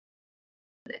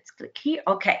let's click here.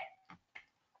 Okay.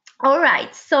 All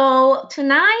right. So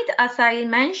tonight, as I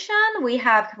mentioned, we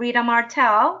have Rita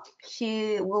Martel.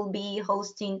 She will be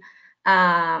hosting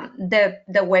the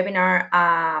webinar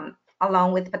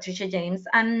along with Patricia James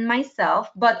and myself.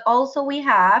 But also we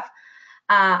have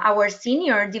our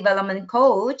senior development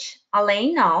coach,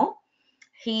 Alain No.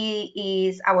 He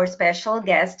is our special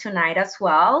guest tonight as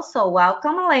well. So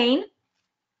welcome, Alain.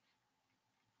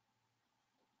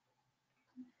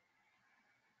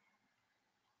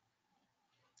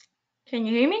 Can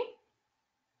you hear me?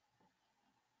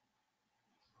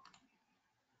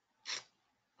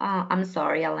 I'm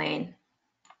sorry, Alain.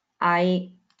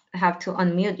 I have to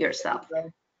unmute yourself.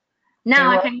 Now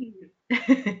I can hear you.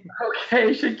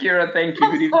 Okay, Shakira, thank you.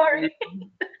 I'm sorry.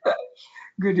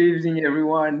 Good evening,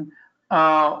 everyone.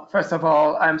 First of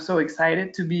all, I'm so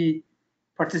excited to be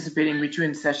participating with you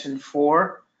in session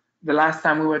 4. The last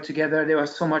time we were together, there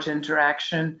was so much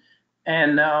interaction,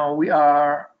 and we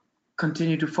are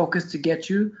continue to focus to get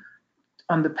you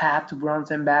on the path to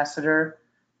bronze ambassador.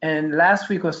 And last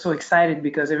week was so excited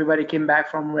because everybody came back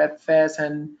from RepFest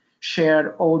and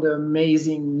shared all the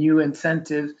amazing new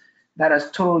incentives that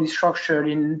is totally structured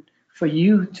in for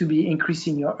you to be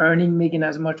increasing your earning, making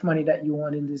as much money that you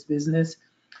want in this business.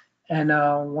 And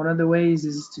one of the ways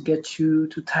is to get you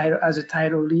to title as a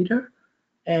title leader.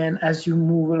 And as you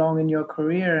move along in your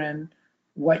career and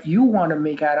what you want to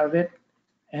make out of it,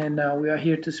 and we are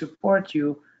here to support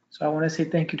you. So I want to say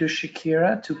thank you to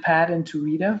Shakira, to Pat, and to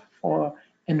Rita for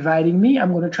inviting me.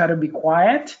 I'm going to try to be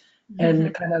quiet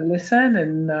and kind of listen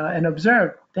and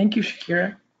observe. Thank you,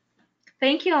 Shakira.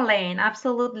 Thank you, Elaine.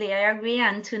 Absolutely, I agree.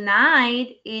 And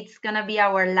tonight, it's going to be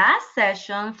our last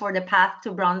session for the Path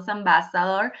to Bronze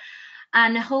Ambassador.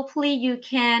 And hopefully you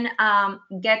can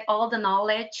get all the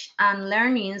knowledge and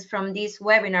learnings from this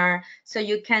webinar so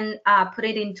you can put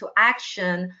it into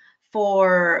action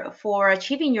for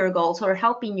achieving your goals or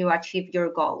helping you achieve your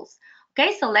goals.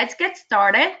 Okay, so let's get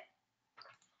started.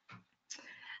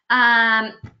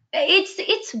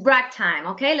 It's brag time.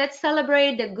 Okay, let's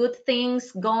celebrate the good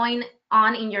things going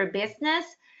on in your business.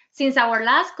 Since our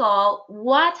last call,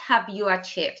 what have you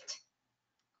achieved?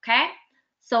 Okay,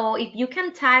 so if you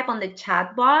can type on the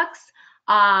chat box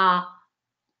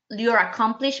your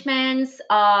accomplishments,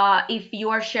 if you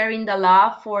are sharing the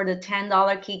love for the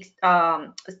 $10 kick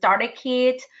starter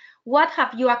kit, what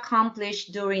have you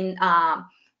accomplished during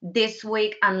this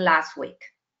week and last week?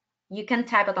 You can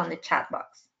type it on the chat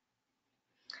box.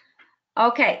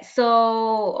 Okay,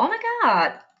 so, oh my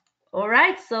God. All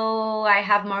right, so I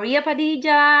have Maria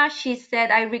Padilla. She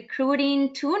said, I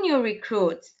recruiting 2 new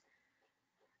recruits.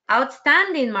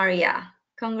 Outstanding, Maria.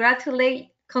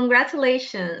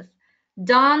 Congratulations.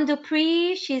 Dawn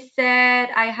Dupree, she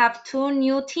said, I have 2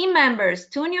 new team members,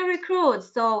 2 new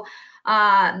recruits. So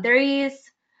there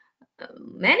is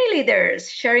many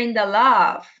leaders sharing the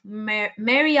love.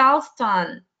 Mary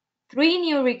Alston, 3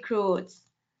 new recruits.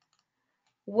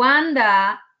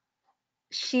 Wanda,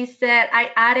 she said, I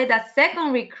added a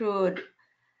 2nd recruit.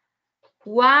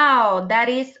 Wow, that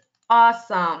is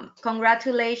awesome.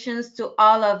 Congratulations to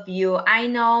all of you. I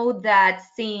know that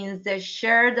since the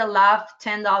Share the Love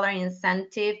 $10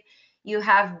 incentive, you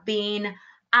have been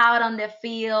out on the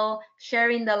field,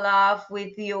 sharing the love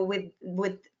with you,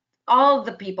 with all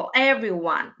the people,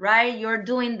 everyone, right? You're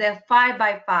doing the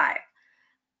 5x5.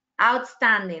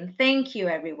 Outstanding. Thank you,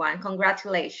 everyone.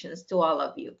 Congratulations to all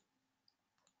of you.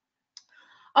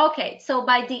 Okay, so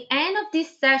by the end of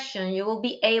this session, you will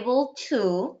be able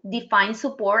to define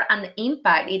support and the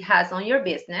impact it has on your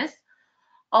business.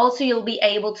 Also, you'll be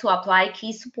able to apply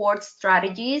key support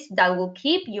strategies that will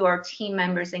keep your team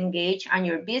members engaged and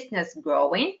your business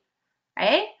growing,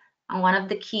 right? And one of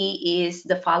the key is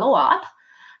the follow-up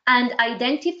and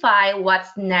identify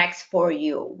what's next for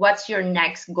you. What's your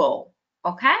next goal,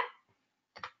 okay?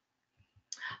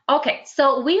 Okay,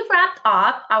 so we wrapped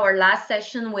up our last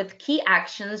session with key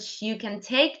actions you can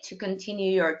take to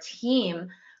continue your team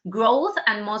growth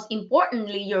and most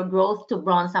importantly, your growth to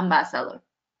bronze ambassador.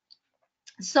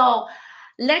 So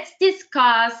let's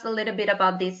discuss a little bit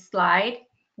about this slide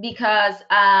because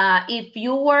if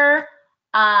you were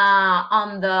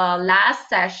on the last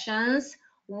sessions,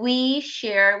 we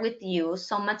share with you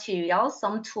some materials,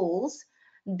 some tools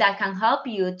that can help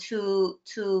you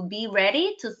to be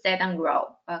ready to set and grow.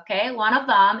 Okay, one of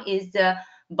them is the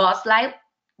Boss Life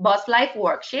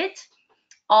worksheet.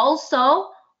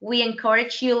 Also, we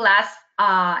encourage you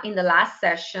in the last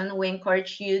session, we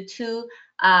encourage you to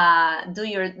do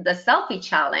the selfie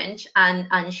challenge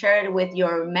and share it with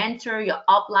your mentor, your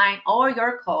upline, or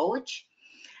your coach.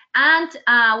 And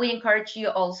we encourage you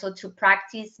also to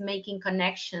practice making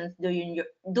connections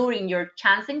during your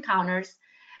chance encounters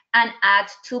and add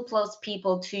 2+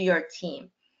 people to your team.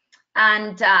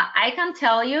 And I can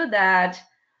tell you that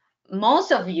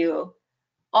most of you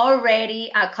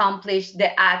already accomplished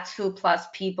the add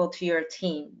 2+ people to your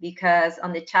team, because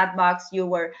on the chat box you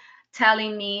were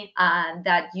telling me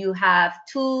that you have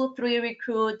 2-3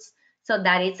 recruits, so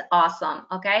that is awesome.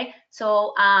 Okay,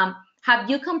 so have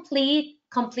you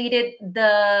completed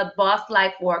the Boss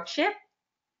Life worksheet?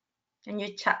 Can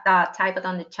you type it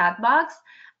on the chat box?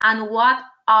 And what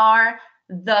are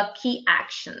the key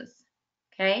actions?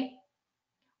 Okay,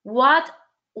 what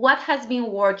has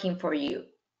been working for you,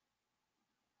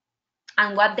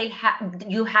 and what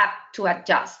you have to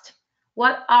adjust?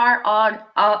 What are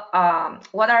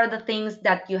the things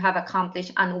that you have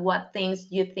accomplished, and what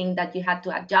things you think that you had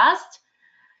to adjust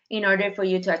in order for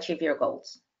you to achieve your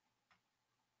goals?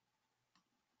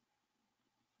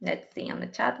 Let's see on the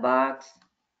chat box.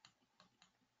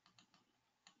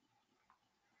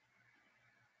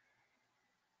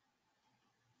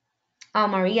 Oh,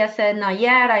 Maria said, not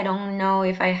yet. I don't know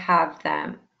if I have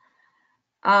them.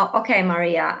 Okay,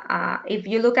 Maria, if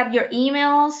you look at your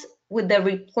emails with the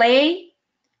replay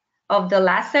of the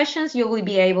last sessions, you will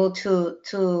be able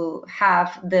to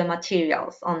have the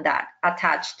materials on that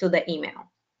attached to the email.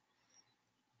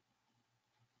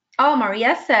 Oh,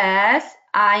 Maria says,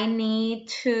 I need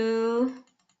to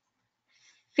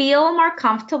feel more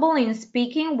comfortable in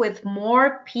speaking with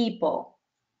more people.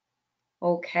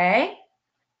 Okay.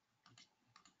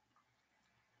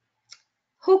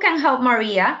 Who can help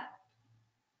Maria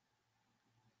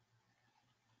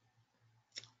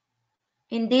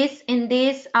in this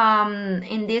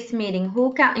meeting?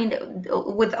 Who can,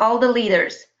 with all the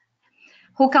leaders,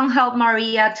 who can help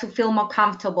Maria to feel more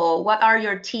comfortable? What are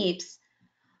your tips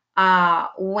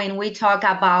when we talk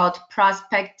about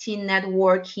prospecting,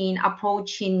 networking,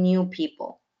 approaching new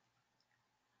people?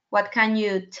 What can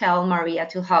you tell Maria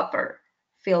to help her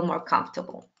feel more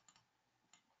comfortable?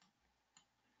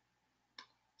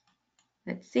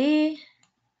 Let's see.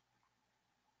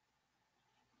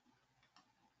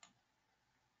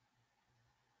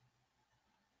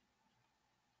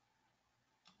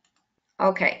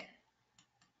 Okay.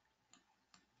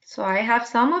 So I have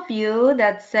some of you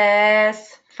that says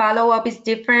follow-up is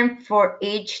different for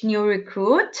each new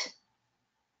recruit.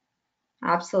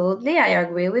 Absolutely, I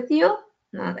agree with you.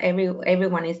 Not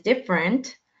everyone is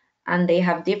different, and they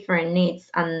have different needs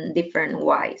and different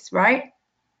whys, right?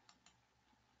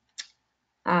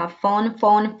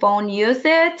 Phone, use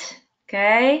it.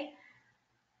 Okay.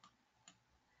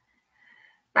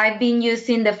 I've been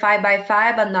using the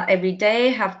 5x5, but not every day.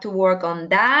 Have to work on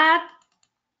that.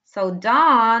 So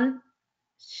Dawn,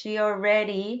 she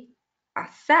already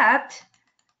accept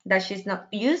that she's not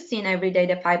using every day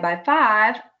the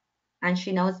 5x5, and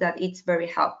she knows that it's very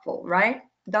helpful, right,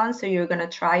 Dawn? So you're gonna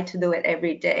try to do it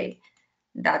every day.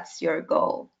 That's your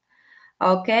goal.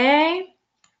 Okay.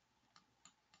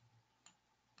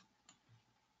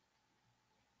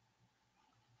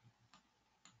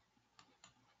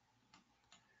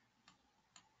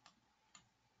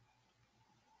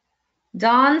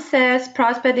 Dawn says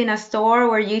prospect in a store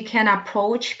where you can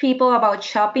approach people about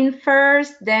shopping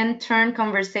first, then turn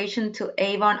conversation to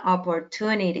Avon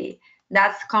opportunity.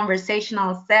 That's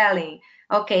conversational selling.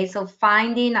 Okay, so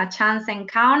finding a chance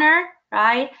encounter,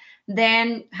 right?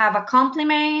 Then have a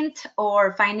compliment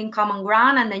or finding common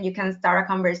ground, and then you can start a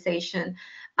conversation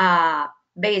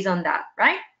based on that,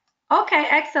 right? Okay,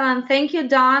 excellent. Thank you,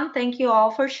 Dawn. Thank you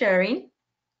all for sharing.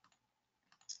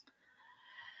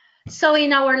 So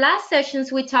in our last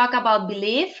sessions, we talk about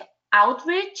belief,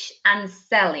 outreach, and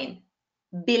selling.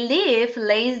 Belief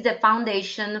lays the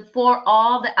foundation for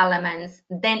all the elements.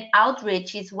 Then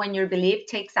outreach is when your belief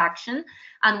takes action,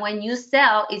 and when you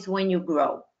sell is when you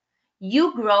grow.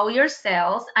 You grow your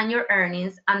sales and your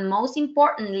earnings, and most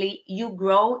importantly, you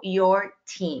grow your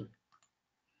team.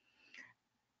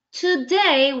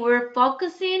 Today, we're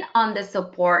focusing on the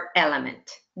support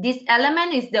element. This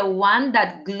element is the one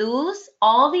that glues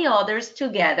all the others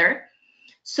together.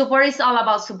 Support is all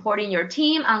about supporting your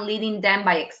team and leading them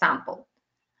by example.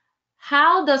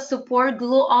 How does support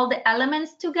glue all the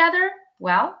elements together?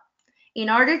 Well, in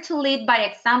order to lead by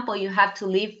example, you have to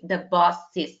live the boss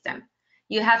system.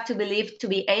 You have to believe to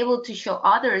be able to show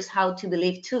others how to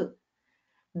believe too.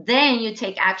 Then you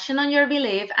take action on your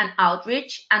belief and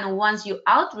outreach, and once you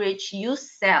outreach, you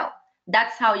sell.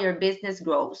 That's how your business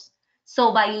grows.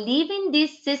 So by living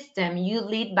this system, you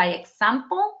lead by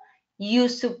example, you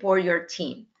support your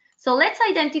team. So let's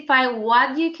identify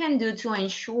what you can do to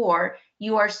ensure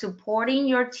you are supporting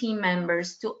your team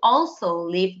members to also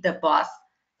leave the boss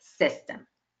system.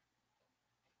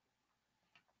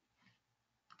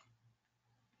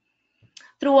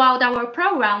 Throughout our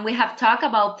program, we have talked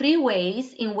about 3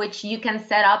 ways in which you can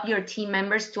set up your team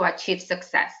members to achieve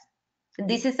success.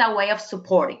 This is a way of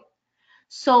supporting.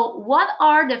 So what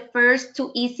are the first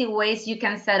 2 easy ways you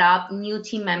can set up new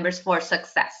team members for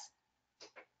success?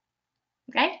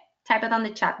 Okay, type it on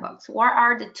the chat box. What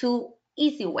are the 2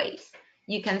 easy ways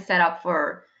you can set up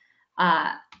for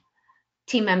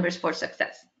team members for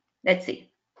success? Let's see.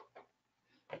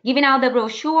 Giving out the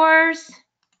brochures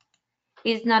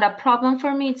is not a problem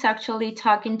for me. It's actually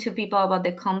talking to people about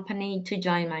the company to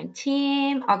join my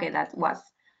team. Okay, that was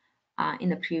in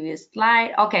the previous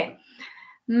slide. Okay,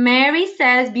 Mary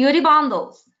says beauty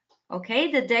bundles.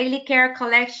 Okay, the daily care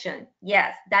collection.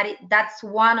 Yes, that's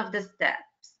one of the steps.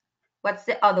 What's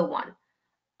the other one?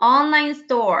 Online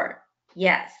store.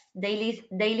 Yes, daily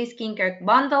skincare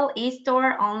bundle,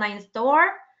 e-store, online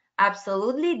store.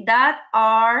 Absolutely, that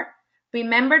are,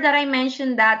 remember that I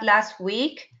mentioned that last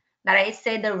week, that I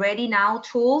said the ready now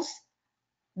tools.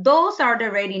 Those are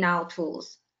the ready now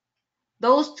tools.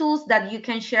 Those tools that you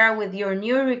can share with your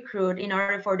new recruit in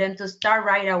order for them to start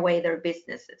right away their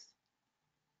businesses.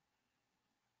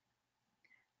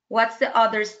 What's the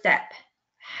other step?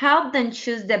 Help them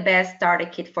choose the best starter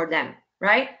kit for them,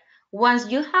 right? Once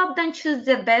you help them choose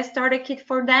the best starter kit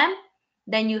for them,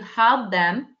 then you help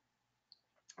them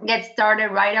get started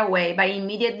right away by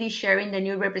immediately sharing the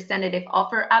new representative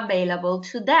offer available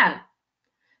to them.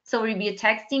 So review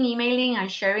texting, emailing,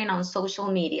 and sharing on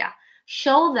social media.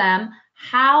 Show them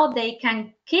how they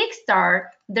can kickstart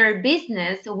their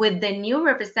business with the new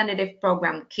representative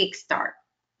program, Kickstart.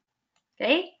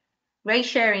 Okay? Great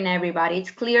sharing, everybody. It's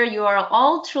clear you are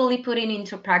all truly putting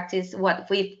into practice what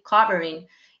we've covering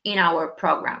in our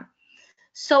program.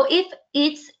 So if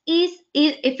it's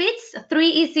 3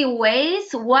 easy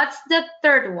ways, what's the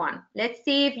third one? Let's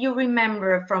see if you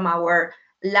remember from our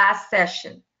last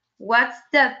session. What's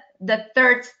the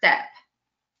third step?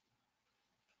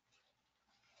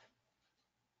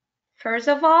 First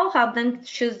of all, help them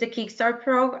choose the Kickstart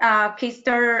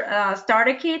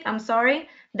starter kit.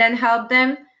 Then help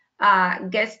them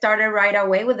get started right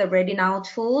away with the ready now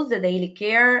tools, the daily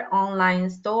care, online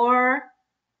store.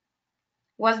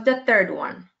 What's the third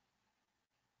one?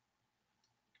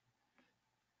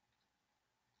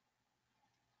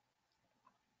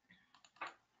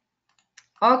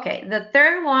 Okay, the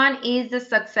third one is the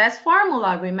success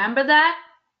formula. Remember that?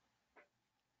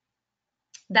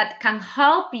 That can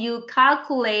help you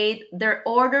calculate their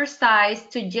order size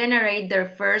to generate their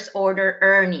first order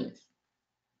earnings.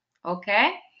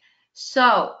 Okay,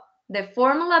 so the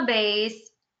formula based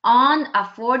on a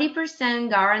 40%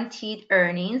 guaranteed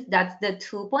earnings, that's the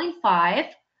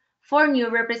 2.5 for new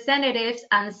representatives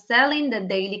and selling the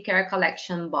daily care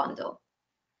collection bundle.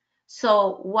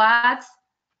 So what's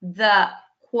the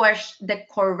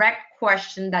correct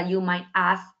question that you might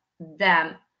ask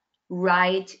them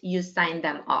right you sign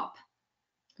them up,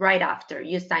 right after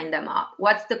you sign them up?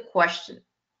 What's the question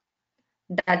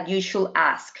that you should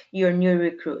ask your new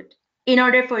recruit in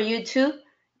order for you to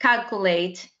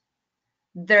calculate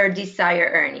their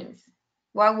desired earnings?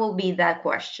 What will be that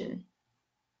question?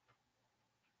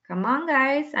 Come on,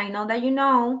 guys. I know that you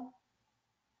know.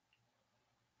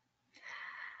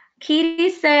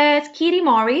 Kitty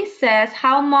Morris says,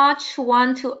 how much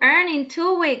want to earn in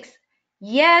 2 weeks?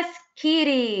 Yes,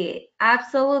 Kitty,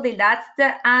 absolutely. That's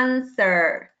the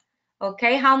answer.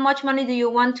 Okay, how much money do you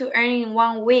want to earn in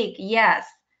 1 week? Yes.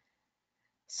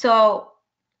 So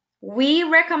we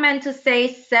recommend to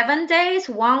say 7 days,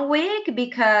 1 week,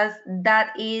 because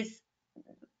that is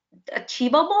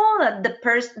achievable.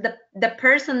 The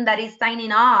person that is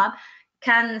signing up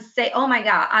can say, oh my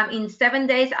God, in 7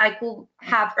 days, I could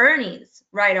have earnings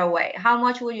right away. How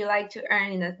much would you like to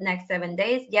earn in the next 7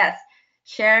 days? Yes,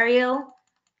 Cheryl,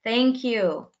 thank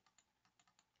you.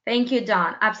 Thank you,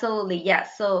 Don. Absolutely,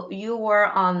 yes. So you were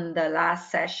on the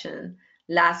last session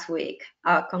last week.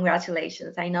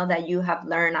 Congratulations. I know that you have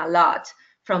learned a lot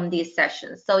from these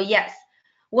sessions. So yes,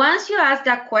 once you ask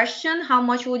that question, how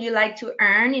much would you like to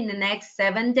earn in the next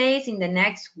 7 days, in the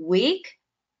next week?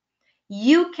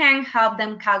 You can help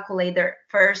them calculate their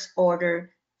first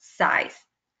order size.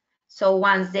 So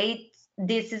once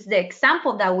this is the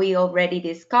example that we already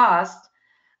discussed,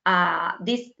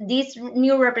 this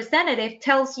new representative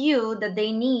tells you that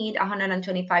they need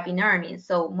 125 in earnings.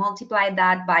 So multiply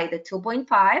that by the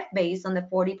 2.5 based on the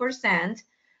 40%,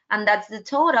 and that's the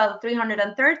total.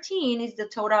 313 is the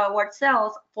total award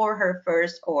sales for her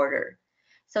first order.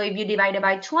 So if you divide it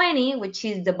by 20, which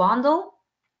is the bundle,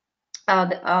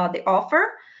 the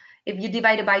offer. If you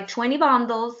divide it by 20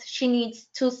 bundles, she needs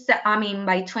to sell,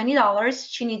 by $20,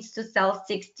 she needs to sell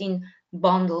 16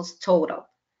 bundles total.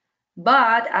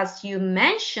 But as you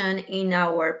mentioned in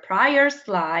our prior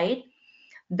slide,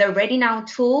 the Ready Now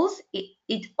tools,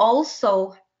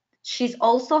 she's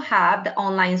also have the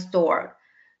online store.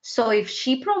 So if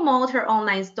she promotes her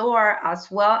online store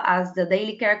as well as the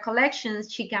daily care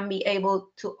collections, she can be able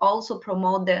to also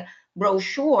promote the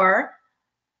brochure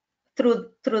through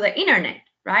the internet,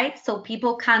 right? So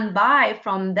people can buy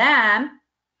from them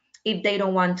if they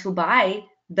don't want to buy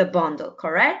the bundle,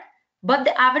 correct? But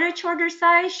the average order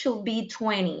size should be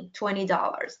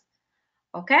 $20.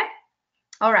 Okay?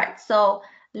 All right, so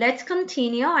let's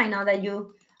continue. I know that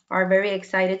you are very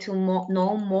excited to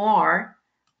know more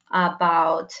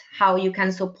about how you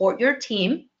can support your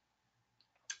team.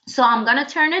 So I'm gonna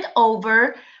turn it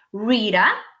over Rita.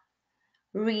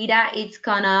 Rita is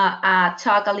gonna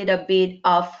talk a little bit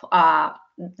of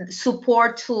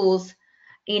support tools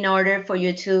in order for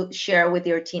you to share with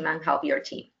your team and help your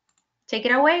team. Take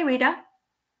it away, Rita.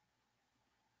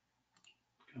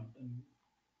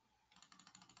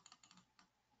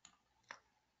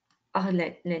 Oh,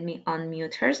 let me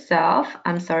unmute herself.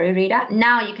 I'm sorry, Rita.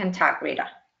 Now you can talk, Rita.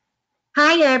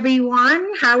 Hi,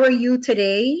 everyone. How are you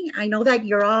today? I know that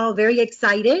you're all very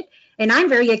excited, and I'm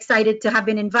very excited to have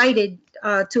been invited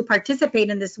to participate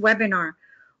in this webinar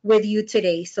with you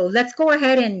today. So let's go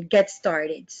ahead and get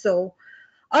started. So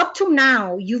up to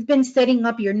now, you've been setting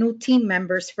up your new team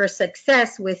members for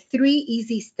success with 3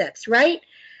 easy steps, right?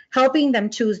 Helping them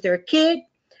choose their kit,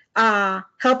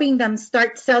 helping them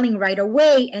start selling right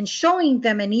away, and showing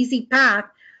them an easy path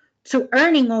to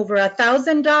earning over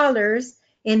 $1,000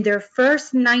 in their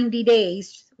first 90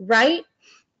 days, right?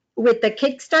 With the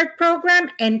Kickstart program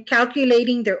and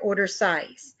calculating their order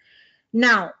size.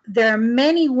 Now, there are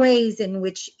many ways in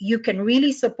which you can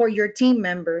really support your team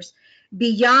members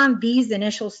beyond these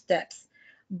initial steps.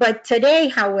 But today,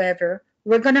 however,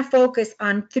 we're going to focus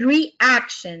on 3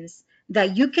 actions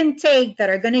that you can take that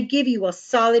are going to give you a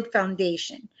solid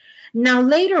foundation. Now,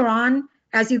 later on,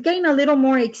 as you gain a little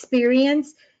more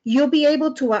experience, you'll be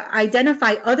able to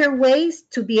identify other ways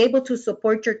to be able to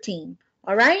support your team.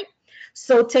 All right?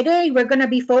 So today we're going to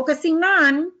be focusing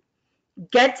on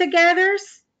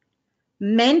get-togethers,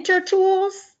 mentor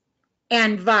tools,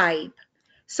 and vibe.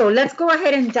 So let's go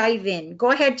ahead and dive in.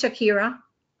 Go ahead, Shakira.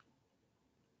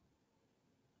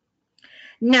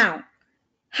 Now,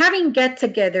 having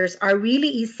get-togethers are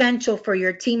really essential for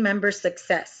your team members'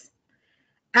 success.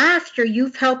 After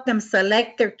you've helped them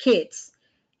select their kits,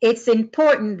 it's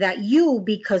important that you,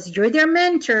 because you're their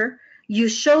mentor, you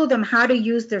show them how to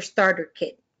use their starter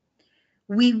kit.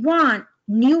 We want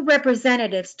new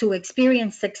representatives to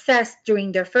experience success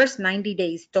during their first 90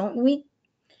 days, don't we?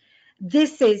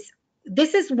 This is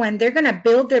when they're going to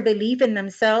build their belief in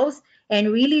themselves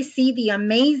and really see the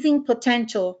amazing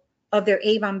potential of their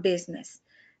Avon business.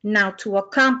 Now, to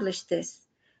accomplish this,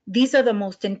 these are the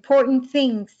most important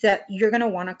things that you're going to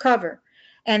want to cover.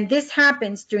 And this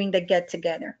happens during the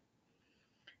get-together.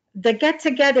 The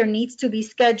get-together needs to be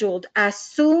scheduled as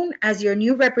soon as your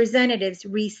new representative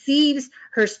receives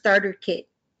her starter kit,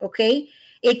 okay?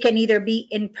 It can either be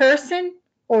in person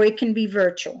or it can be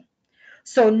virtual.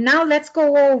 So now let's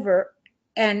go over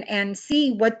and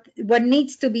see what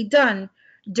needs to be done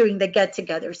during the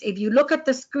get-togethers. If you look at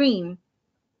the screen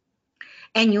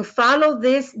and you follow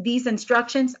these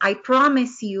instructions, I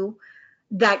promise you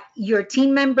that your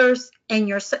team members and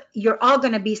you're all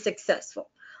going to be successful.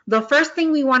 The first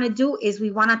thing we want to do is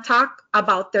we want to talk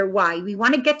about their why. We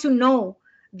want to get to know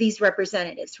these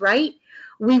representatives, right?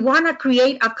 We want to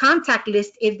create a contact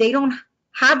list. If they don't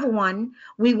have one,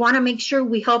 we want to make sure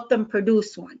we help them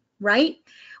produce one, right?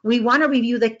 We want to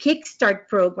review the Kickstart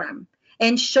program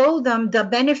and show them the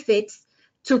benefits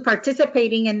to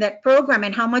participating in that program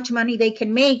and how much money they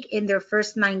can make in their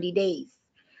first 90 days.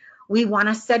 We want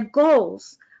to set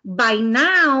goals. By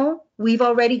now, we've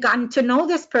already gotten to know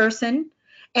this person,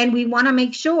 and we want to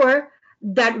make sure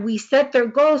that we set their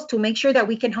goals to make sure that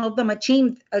we can help them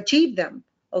achieve them,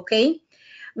 okay?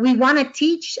 We want to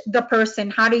teach the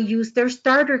person how to use their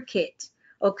starter kit,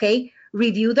 okay?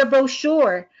 Review the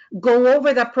brochure, go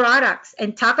over the products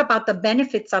and talk about the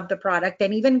benefits of the product,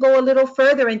 and even go a little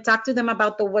further and talk to them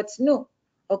about the what's new,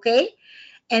 okay?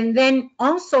 And then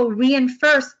also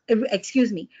reinforce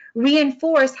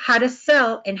how to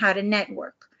sell and how to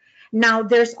network. Now,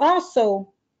 there's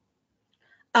also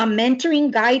a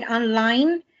mentoring guide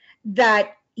online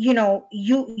that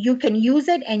you can use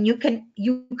it, and you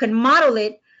can model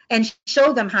it and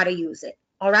show them how to use it.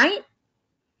 All right,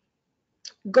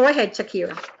 go ahead,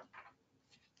 Shakira.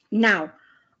 Now,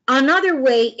 Another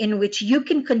way in which you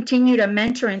can continue to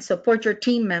mentor and support your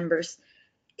team members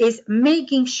is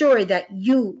making sure that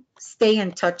you stay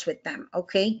in touch with them,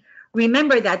 okay?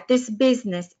 Remember that this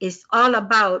business is all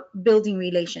about building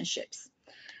relationships.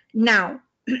 Now,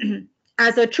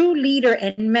 as a true leader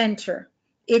and mentor,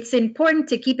 it's important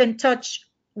to keep in touch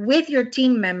with your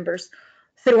team members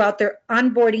throughout their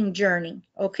onboarding journey,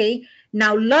 okay?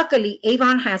 Now, luckily,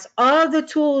 Avon has all the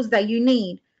tools that you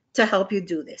need to help you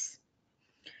do this.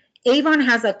 Avon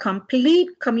has a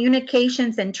complete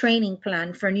communications and training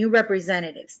plan for new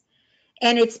representatives,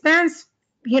 and it spans,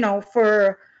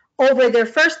 for over their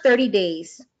first 30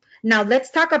 days. Now, let's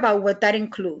talk about what that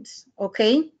includes,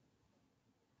 okay?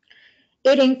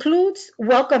 It includes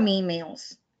welcome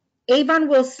emails. Avon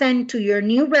will send to your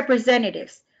new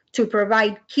representatives to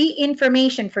provide key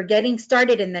information for getting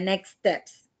started in the next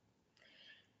steps.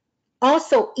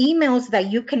 Also, emails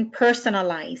that you can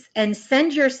personalize and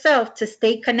send yourself to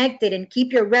stay connected and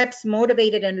keep your reps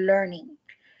motivated and learning.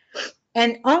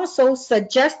 And also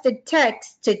suggested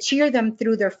texts to cheer them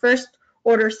through their first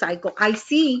order cycle. I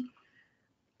see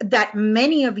that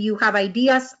many of you have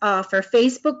ideas for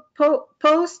Facebook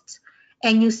posts,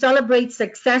 and you celebrate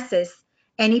successes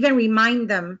and even remind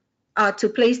them to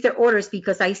place their orders,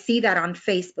 because I see that on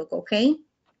Facebook, okay?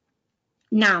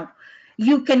 Now,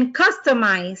 you can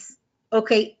customize,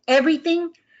 okay,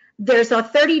 everything. There's a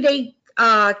 30-day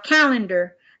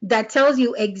calendar that tells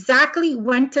you exactly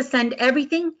when to send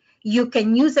everything. You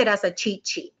can use it as a cheat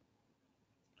sheet.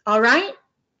 All right?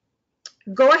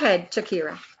 Go ahead,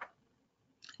 Shakira.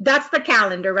 That's the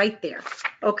calendar right there.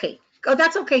 Okay. Oh,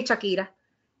 that's okay, Shakira.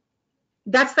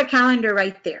 That's the calendar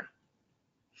right there.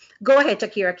 Go ahead,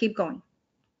 Shakira. Keep going.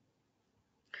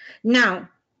 Now,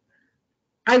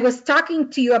 I was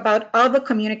talking to you about all the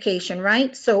communication,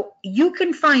 right? So you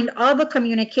can find all the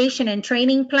communication and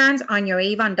training plans on your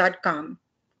avon.com,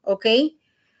 okay?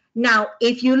 Now,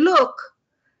 if you look,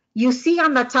 you see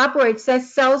on the top where it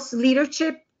says sales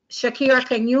leadership. Shakira,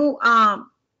 can you,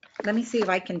 let me see if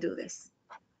I can do this.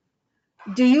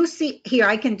 Do you see, here,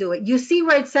 I can do it. You see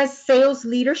where it says sales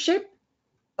leadership,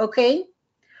 okay?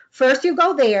 First you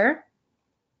go there,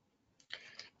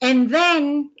 and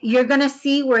then you're gonna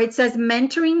see where it says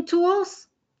mentoring tools.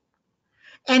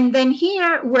 And then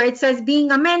here where it says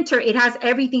being a mentor, it has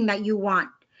everything that you want.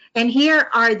 And here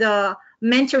are the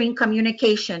mentoring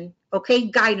communication, okay,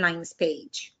 guidelines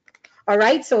page. All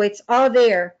right, so it's all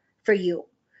there for you.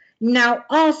 Now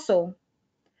also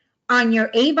on your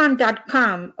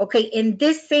avon.com, okay, in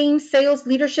this same sales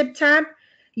leadership tab,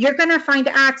 you're gonna find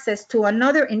access to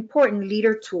another important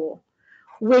leader tool,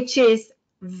 which is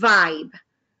Vibe.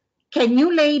 Can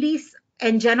you ladies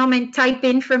and gentlemen type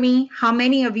in for me how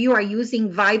many of you are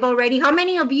using Vibe already? How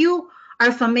many of you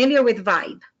are familiar with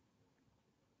Vibe?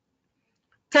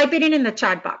 Type it in the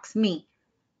chat box, me.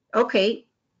 Okay,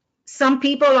 some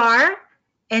people are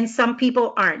and some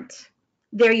people aren't.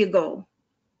 There you go.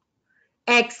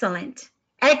 Excellent,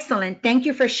 excellent. Thank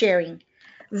you for sharing.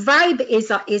 Vibe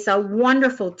is a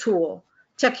wonderful tool.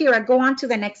 Shakira, go on to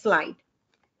the next slide.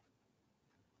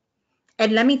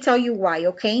 And let me tell you why,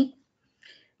 okay?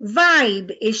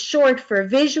 Vibe is short for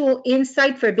Visual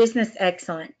Insight for Business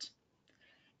Excellence.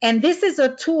 And this is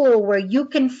a tool where you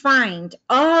can find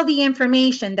all the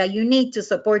information that you need to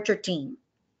support your team,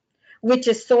 which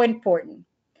is so important.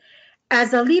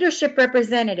 As a leadership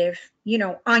representative,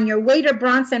 on your way to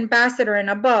Bronze Ambassador and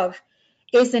above,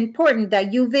 it's important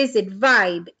that you visit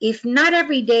Vibe, if not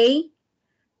every day,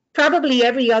 probably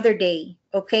every other day,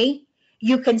 okay?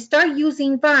 You can start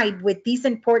using Vibe with these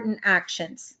important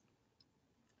actions.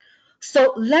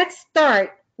 So let's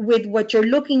start with what you're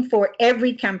looking for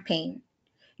every campaign.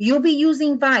 You'll be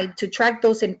using Vibe to track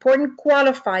those important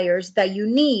qualifiers that you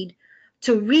need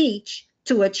to reach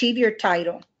to achieve your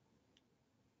title.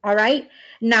 All right.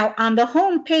 Now on the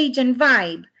home page in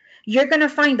Vibe, you're going to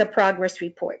find the progress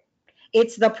report.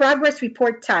 It's the progress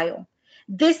report tile.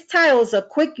 This tile is a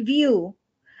quick view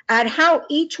at how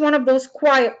each one of those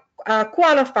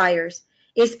qualifiers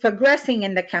is progressing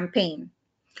in the campaign.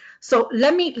 So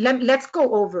let's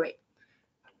go over it.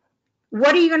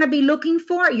 What are you going to be looking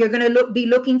for? You're going to be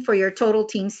looking for your total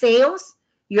team sales,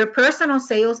 your personal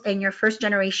sales, and your first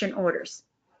generation orders.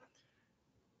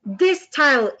 This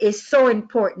tile is so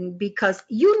important because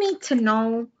you need to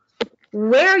know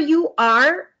where you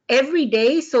are every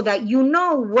day so that you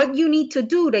know what you need to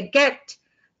do to get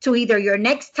to either your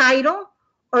next title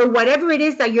or whatever it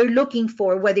is that you're looking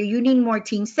for, whether you need more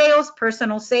team sales,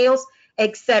 personal sales,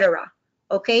 etc.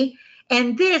 Okay?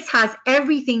 And this has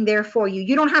everything there for you.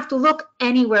 You don't have to look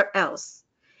anywhere else.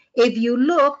 If you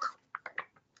look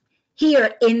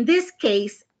here, in this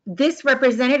case, this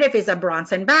representative is a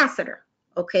bronze ambassador,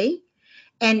 okay?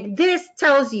 And this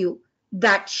tells you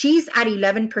that she's at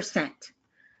 11%.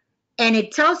 And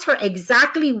it tells her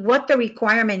exactly what the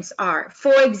requirements are.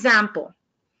 For example,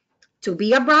 to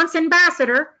be a bronze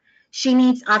ambassador, she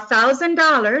needs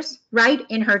 $1,000, right,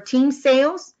 in her team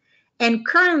sales, and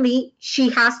currently she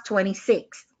has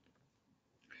 26.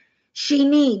 She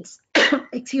needs,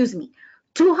 excuse me,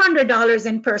 $200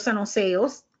 in personal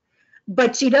sales,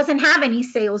 but she doesn't have any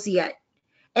sales yet.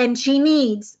 And she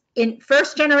needs, in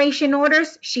first generation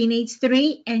orders, she needs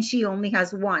 3 and she only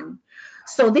has 1.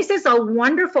 So this is a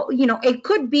wonderful, it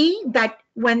could be that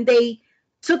when they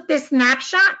took this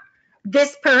snapshot,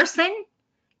 this person,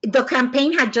 the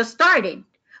campaign had just started.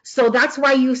 So that's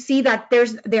why you see that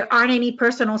there aren't any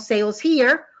personal sales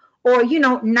here, or,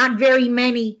 not very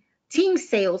many team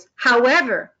sales.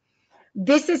 However,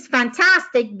 this is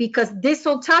fantastic because this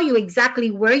will tell you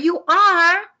exactly where you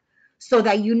are so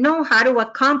that you know how to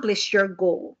accomplish your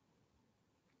goal.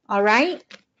 All right?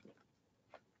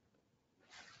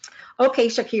 Okay,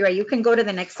 Shakira, you can go to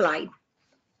the next slide.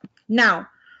 Now,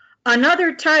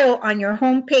 another tile on your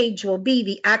home page will be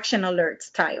the action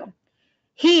alerts tile.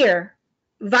 Here,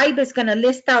 Vibe is going to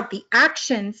list out the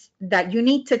actions that you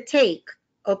need to take,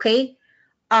 okay,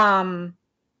 and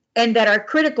that are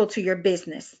critical to your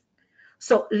business.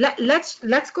 So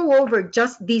let's go over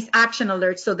just these action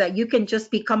alerts so that you can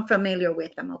just become familiar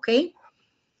with them, okay?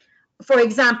 For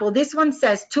example, this one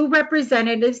says 2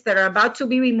 representatives that are about to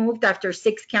be removed after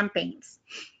 6 campaigns.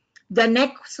 The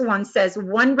next one says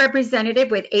 1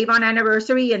 representative with Avon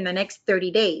anniversary in the next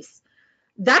 30 days.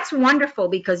 That's wonderful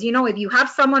because, if you have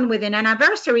someone with an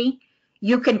anniversary,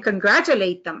 you can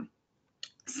congratulate them.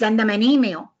 Send them an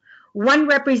email. 1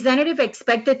 representative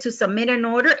expected to submit an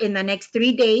order in the next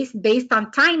 3 days based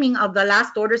on timing of the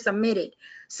last order submitted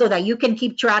so that you can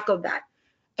keep track of that,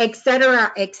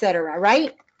 etc.,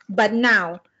 right? But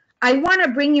now, I want to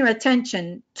bring your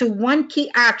attention to one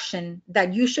key action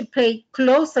that you should pay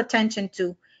close attention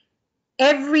to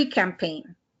every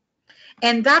campaign.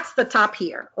 And that's the top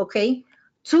here, okay?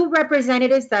 2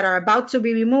 representatives that are about to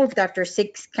be removed after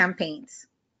 6 campaigns.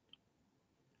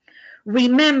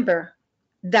 Remember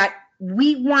that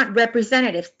we want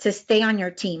representatives to stay on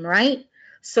your team, right?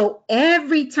 So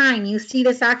every time you see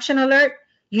this action alert,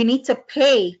 you need to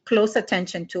pay close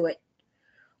attention to it.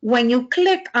 When you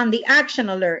click on the action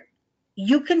alert,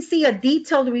 you can see a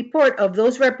detailed report of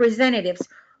those representatives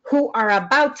who are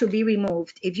about to be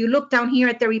removed. If you look down here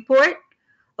at the report,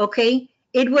 okay,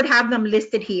 it would have them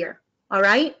listed here, all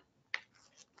right?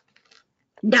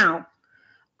 Now,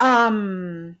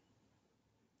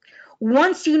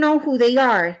 once you know who they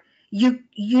are, you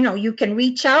can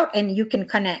reach out and you can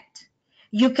connect.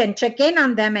 You can check in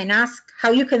on them and ask how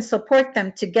you can support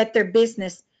them to get their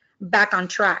business back on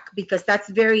track, because that's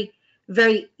very,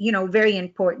 very, very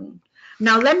important.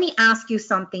 Now, let me ask you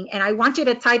something, and I want you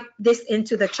to type this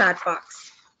into the chat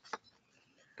box.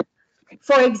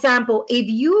 For example, if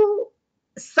you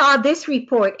saw this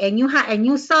report and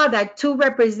you saw that 2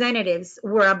 representatives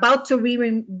were about to be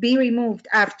removed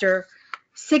after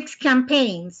 6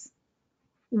 campaigns,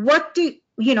 what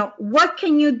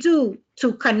can you do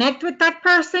to connect with that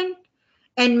person?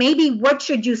 And maybe what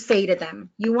should you say to them?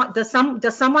 Does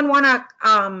someone want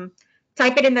to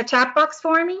type it in the chat box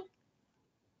for me?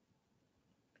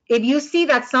 If you see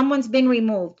that someone's been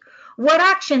removed, what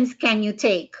actions can you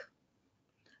take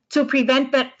to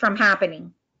prevent that from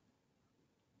happening?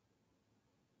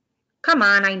 Come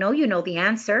on, I know you know the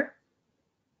answer.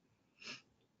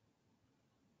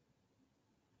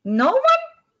 No one?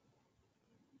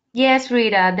 Yes,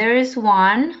 Rita, there is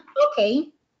one. Okay.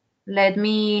 Let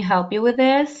me help you with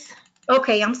this.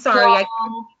 Okay, I'm sorry.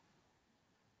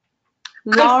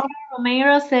 Laura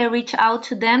Romero said reach out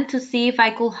to them to see if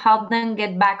I could help them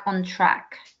get back on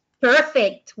track.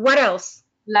 Perfect. What else?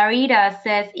 Larita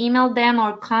says email them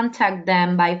or contact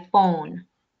them by phone.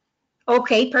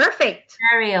 Okay, perfect.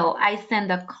 Ariel, I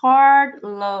send a card.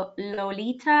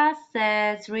 Lolita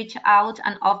says reach out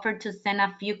and offer to send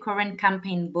a few current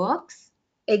campaign books.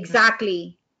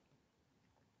 Exactly.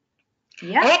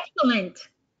 Yeah. Excellent.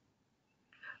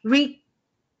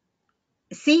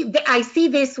 I see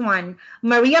this one.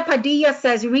 Maria Padilla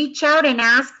says reach out and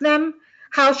ask them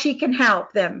how she can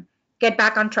help them get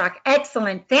back on track.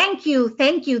 Excellent. Thank you.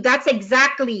 Thank you. That's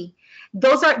exactly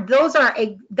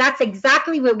that's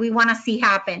exactly what we want to see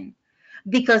happen,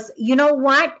 because you know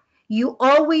what? You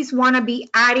always want to be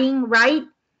adding, right,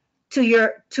 to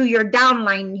your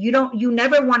downline. You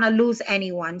never want to lose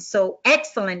anyone. So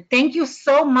excellent. Thank you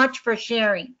so much for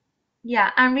sharing.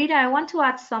 Yeah, and Rita, I want to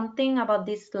add something about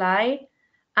this slide.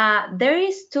 There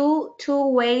is two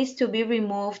ways to be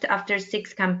removed after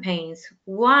 6 campaigns.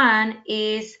 One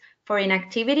is for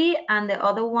inactivity and the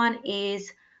other one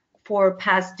is for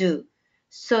past due.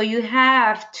 So you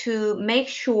have to make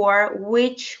sure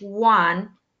which one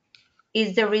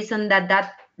is the reason that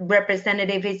that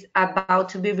representative is about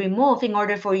to be removed in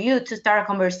order for you to start a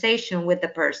conversation with the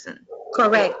person.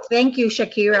 Correct. Thank you,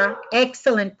 Shakira.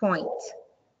 Excellent point.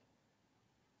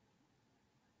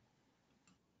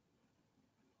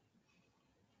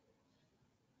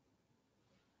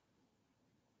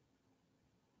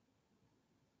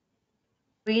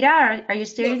 Rita, are you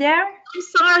still there?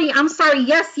 I'm sorry.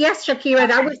 Yes, Shakira,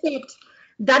 that was it.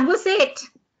 That was it.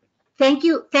 Thank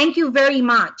you very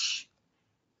much.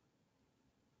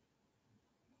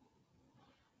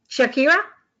 Shakira?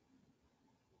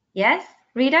 Yes,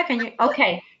 Rita, can you?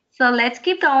 Okay, so let's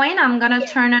keep going. I'm gonna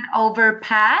turn it over,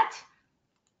 Pat.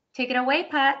 Take it away,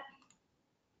 Pat.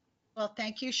 Well,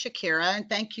 thank you, Shakira, and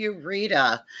thank you,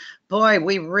 Rita. Boy,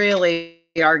 we really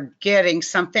are getting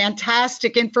some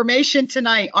fantastic information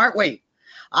tonight, aren't we?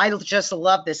 I just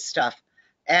love this stuff.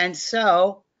 And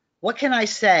so, what can I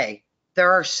say?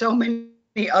 There are so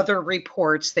many other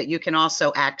reports that you can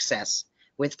also access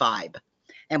with Vibe.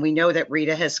 And we know that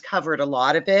Rita has covered a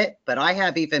lot of it, but I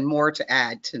have even more to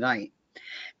add tonight.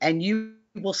 And you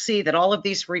will see that all of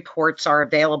these reports are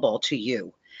available to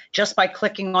you just by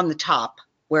clicking on the top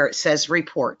where it says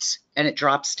reports and it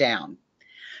drops down.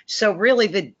 So really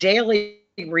the daily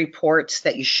reports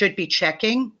that you should be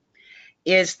checking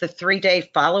is the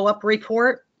 3-day follow-up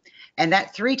report. And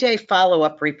that 3-day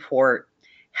follow-up report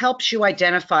helps you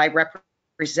identify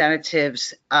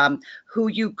representatives who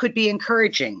you could be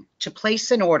encouraging to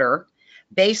place an order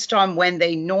based on when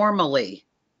they normally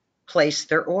place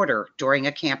their order during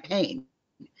a campaign.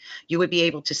 You would be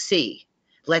able to see,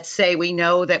 let's say we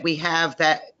know that we have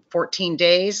that 14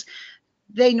 days,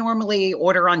 they normally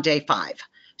order on day 5.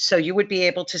 So you would be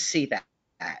able to see that.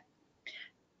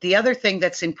 The other thing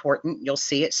that's important, you'll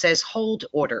see it says hold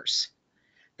orders.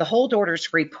 The hold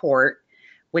orders report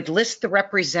would list the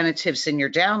representatives in your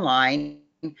downline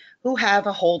who have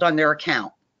a hold on their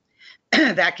account.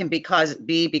 That can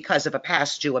be because of a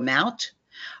past due amount,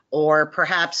 or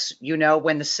perhaps, you know,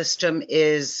 when the system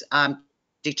is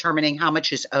determining how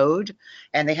much is owed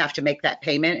and they have to make that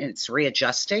payment and it's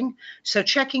readjusting. So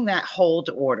checking that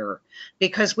hold order,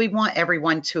 because we want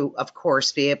everyone to, of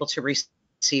course, be able to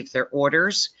receive their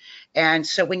orders. And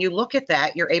so when you look at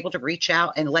that, you're able to reach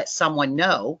out and let someone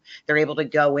know. They're able to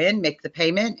go in, make the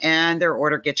payment, and their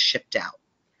order gets shipped out.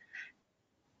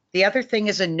 The other thing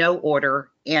is a no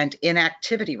order and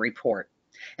inactivity report.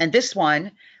 And this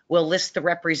one will list the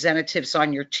representatives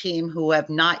on your team who have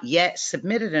not yet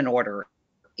submitted an order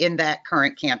in that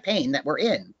current campaign that we're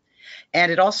in.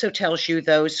 And it also tells you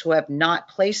those who have not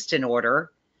placed an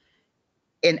order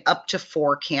in up to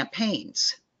 4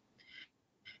 campaigns.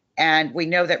 And we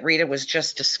know that Rita was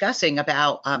just discussing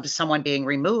about someone being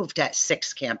removed at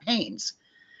 6 campaigns.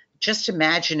 Just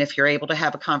imagine if you're able to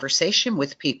have a conversation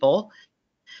with people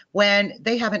when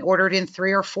they haven't ordered in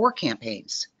 3 or 4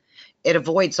 campaigns. It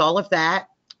avoids all of that,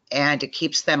 and it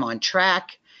keeps them on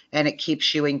track, and it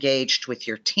keeps you engaged with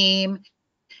your team,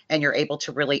 and you're able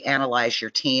to really analyze your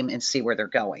team and see where they're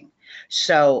going.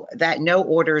 So that no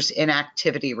orders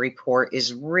inactivity report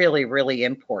is really, really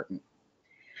important.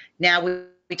 Now,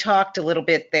 we talked a little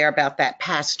bit there about that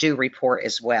past due report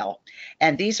as well.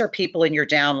 And these are people in your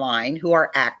downline who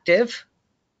are active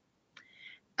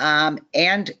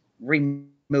and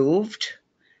removed,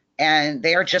 and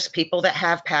they are just people that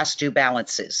have past due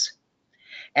balances.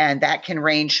 And that can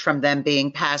range from them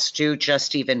being past due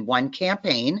just even 1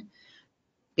 campaign,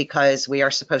 because we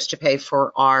are supposed to pay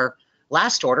for our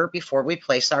last order before we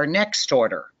place our next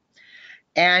order.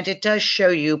 And it does show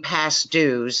you past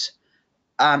dues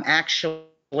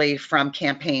actually from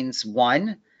campaigns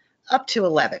 1 up to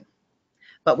 11.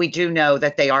 But we do know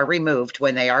that they are removed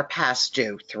when they are past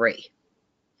due 3.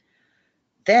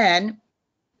 Then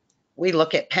we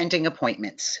look at pending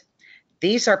appointments.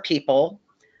 These are people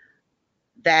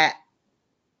that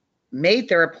made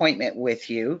their appointment with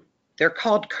you. They're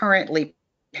called currently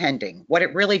pending. What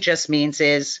it really just means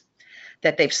is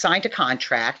that they've signed a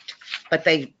contract, but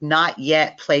they've not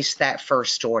yet placed that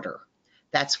first order.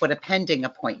 That's what a pending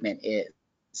appointment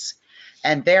is.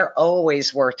 And they're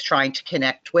always worth trying to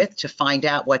connect with to find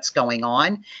out what's going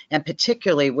on. And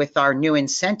particularly with our new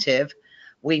incentive,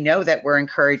 we know that we're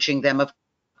encouraging them, of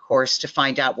course, to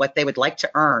find out what they would like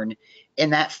to earn in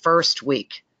that first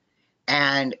week.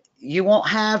 And you won't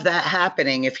have that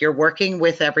happening if you're working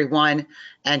with everyone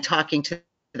and talking to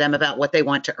them about what they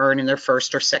want to earn in their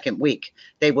first or second week.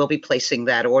 They will be placing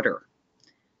that order.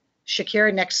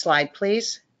 Shakira, next slide,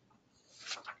 please.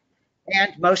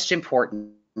 And most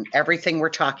important, everything we're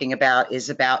talking about is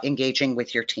about engaging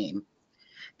with your team.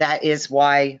 That is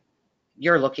why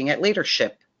you're looking at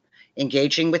leadership.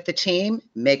 Engaging with the team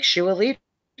makes you a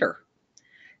leader.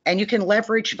 And you can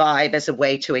leverage Vibe as a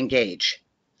way to engage.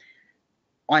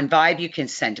 On Vibe, you can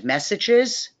send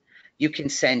messages, you can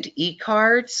send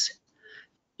e-cards,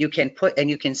 you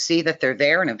can see that they're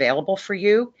there and available for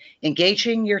you.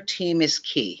 Engaging your team is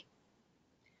key.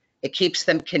 It keeps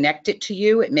them connected to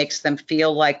you. It makes them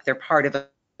feel like they're part of a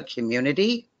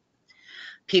community.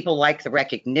 People like the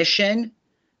recognition.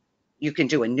 You can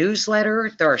do a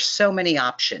newsletter. There are so many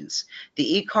options.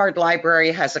 The e-card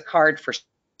library has a card for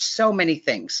so many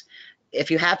things.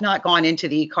 If you have not gone into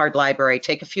the e-card library,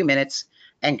 take a few minutes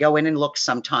and go in and look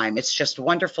sometime. It's just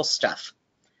wonderful stuff.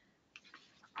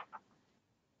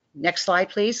 Next slide,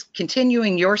 please.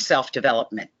 Continuing your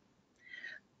self-development.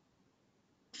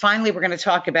 Finally, we're going to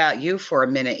talk about you for a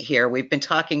minute here. We've been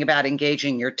talking about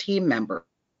engaging your team members.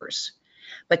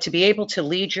 But to be able to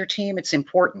lead your team, it's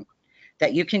important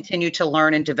that you continue to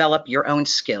learn and develop your own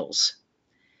skills.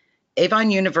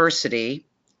 Avon University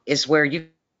is where you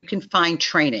can find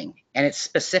training, and it's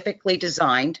specifically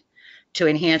designed to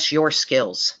enhance your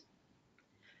skills.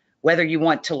 Whether you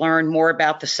want to learn more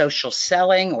about the social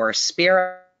selling or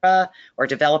Aspira or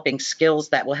developing skills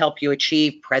that will help you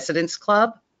achieve President's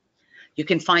Club, you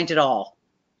can find it all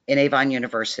in Avon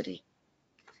University.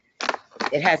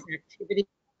 It has activities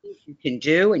you can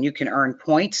do, and you can earn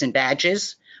points and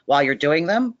badges while you're doing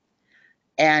them.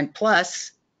 And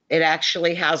plus, it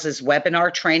actually houses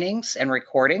webinar trainings and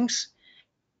recordings,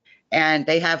 and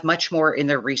they have much more in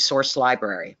their resource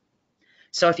library.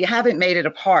 So if you haven't made it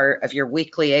a part of your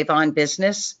weekly Avon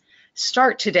business,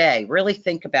 start today. Really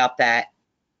think about that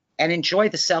and enjoy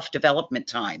the self-development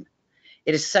time.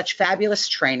 It is such fabulous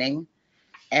training.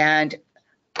 And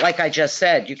like I just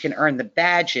said, you can earn the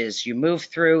badges, you move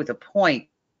through the points.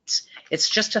 It's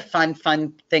just a fun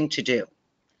thing to do.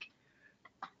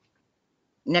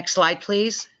 Next slide,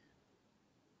 please.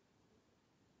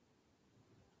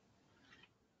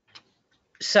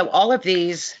 So all of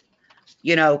these,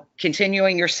 you know,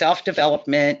 continuing your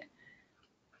self-development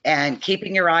and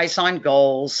keeping your eyes on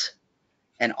goals,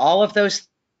 and all of those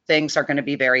things are going to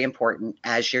be very important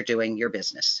as you're doing your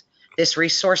business. This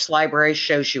resource library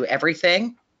shows you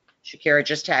everything. Shakira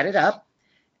just had it up,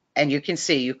 and you can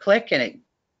see, you click and it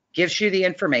gives you the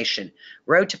information.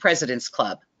 Road to President's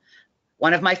Club,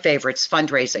 one of my favorites,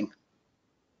 fundraising.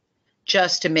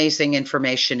 Just amazing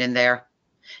information in there.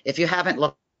 If you haven't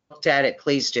looked at it,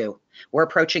 please do. We're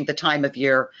approaching the time of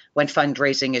year when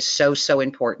fundraising is so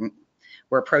important.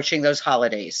 We're approaching those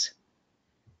holidays.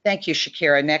 Thank you,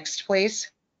 Shakira. Next,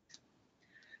 please.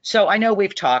 So I know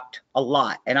we've talked a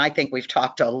lot, and I think we've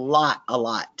talked a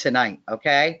lot tonight,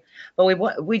 okay?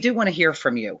 But we do want to hear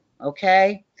from you,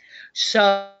 okay?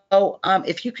 So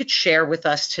if you could share with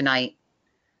us tonight,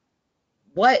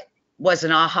 what was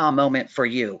an aha moment for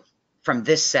you from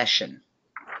this session?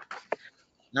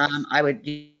 I would,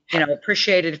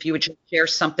 appreciate it if you would just share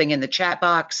something in the chat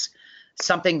box,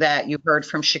 something that you heard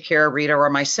from Shakira, Rita,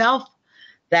 or myself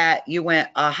that you went,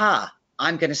 aha,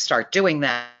 I'm going to start doing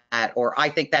that, or I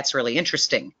think that's really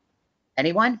interesting.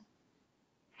 Anyone?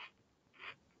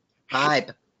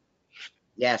 Vibe.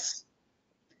 Yes.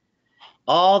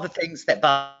 All the things that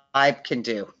Vibe can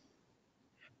do.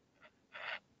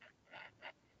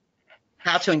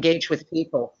 How to engage with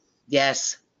people.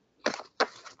 Yes.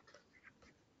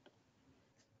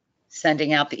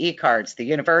 Sending out the e-cards, the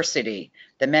university,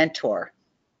 the mentor.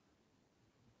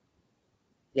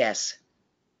 Yes.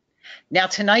 Now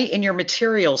tonight in your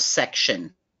materials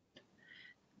section,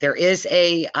 there is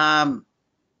a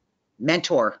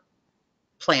mentor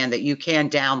plan that you can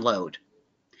download.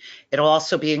 It'll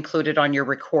also be included on your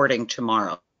recording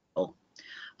tomorrow,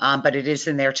 but it is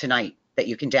in there tonight that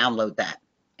you can download that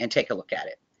and take a look at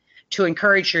it. To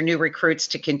encourage your new recruits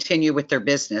to continue with their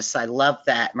business. I love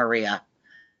that, Maria.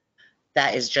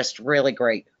 That is just really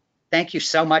great. Thank you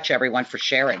so much, everyone, for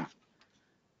sharing.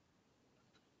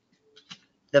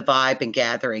 The vibe and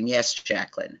gathering. Yes,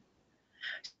 Jacqueline.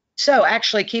 So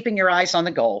actually keeping your eyes on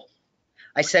the goal.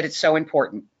 I said it's so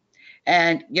important.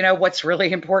 And you know what's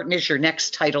really important is your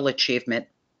next title achievement.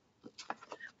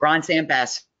 Bronze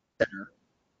Ambassador.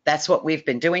 That's what we've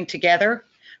been doing together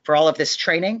for all of this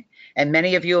training. And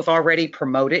many of you have already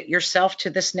promoted yourself to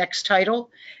this next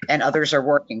title, and others are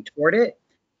working toward it.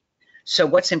 So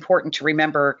what's important to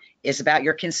remember is about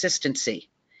your consistency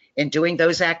in doing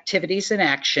those activities and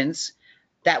actions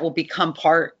that will become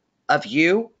part of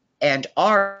you and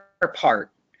are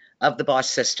part of the BOSS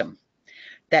system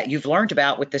that you've learned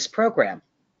about with this program.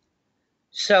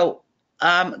 So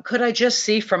could I just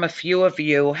see from a few of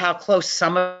you how close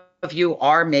some of you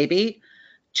are maybe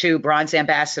to Bronze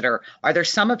Ambassador? Are there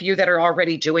some of you that are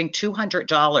already doing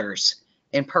 $200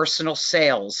 in personal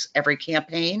sales every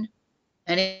campaign?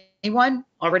 Anyone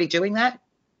already doing that?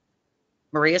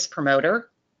 Maria's promoter.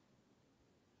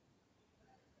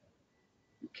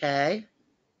 Okay.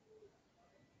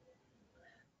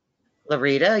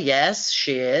 Larita, yes,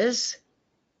 she is.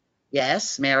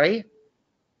 Yes, Mary.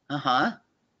 Uh-huh.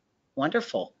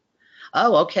 Wonderful.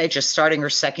 Oh, okay, just starting her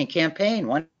second campaign.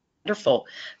 Wonderful.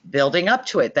 Building up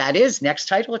to it. That is next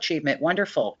title achievement.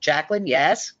 Wonderful. Jacqueline,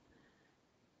 yes.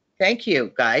 Thank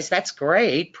you, guys. That's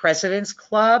great. President's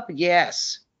Club,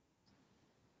 yes.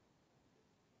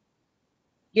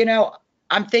 You know,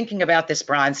 I'm thinking about this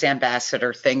Bronze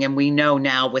Ambassador thing, and we know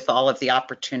now with all of the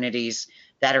opportunities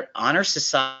that are Honor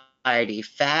Society,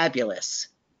 fabulous.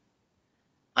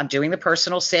 I'm doing the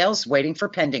personal sales, waiting for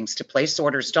pendings to place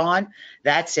orders. Dawn,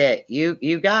 that's it.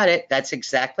 You got it. That's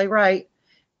exactly right.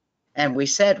 And we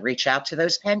said, reach out to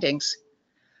those pendings.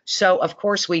 So, of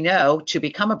course, we know to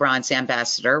become a Bronze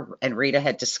Ambassador, and Rita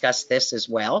had discussed this as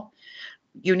well,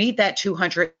 you need that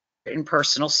 200 in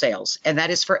personal sales. And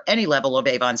that is for any level of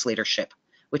Avon's leadership,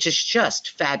 which is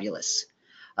just fabulous.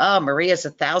 Oh, Maria's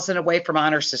 1,000 away from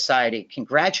Honor Society.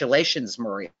 Congratulations,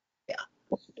 Maria.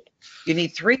 You need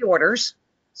 3 orders.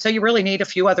 So you really need a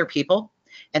few other people.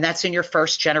 And that's in your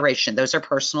first generation. Those are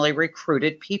personally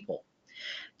recruited people.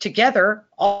 Together,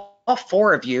 all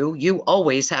 4 of you, you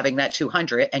always having that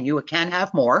 200, and you can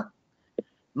have more,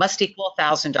 must equal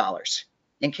 $1,000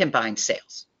 in combined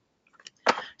sales.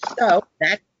 So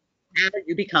that's how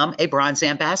you become a Bronze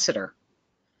Ambassador.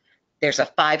 There's a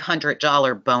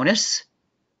 $500 bonus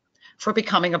for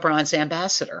becoming a Bronze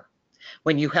Ambassador.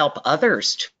 When you help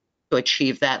others to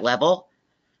achieve that level,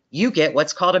 you get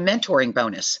what's called a mentoring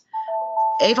bonus.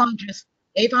 Avon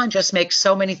just makes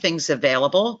so many things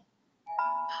available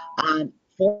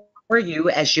for you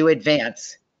as you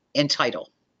advance in title.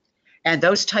 And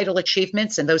those title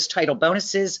achievements and those title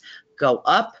bonuses go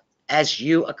up as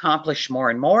you accomplish more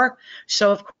and more.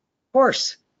 So, of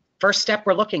course, first step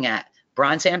we're looking at,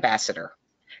 Bronze Ambassador.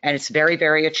 And it's very,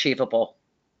 very achievable.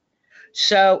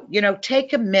 So,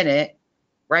 take a minute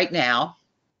right now,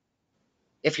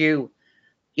 if you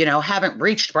haven't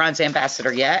reached Bronze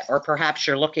Ambassador yet, or perhaps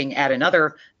you're looking at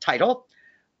another title,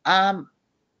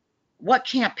 what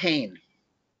campaign,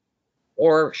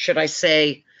 or should I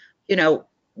say,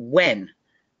 when,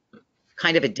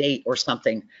 kind of a date or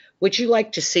something, would you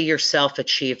like to see yourself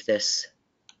achieve this?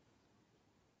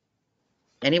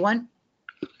 Anyone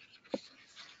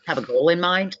have a goal in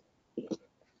mind?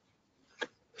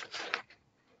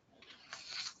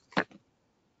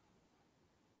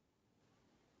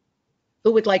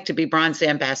 Who would like to be Bronze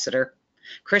Ambassador?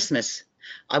 Christmas.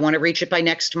 I want to reach it by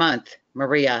next month.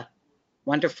 Maria.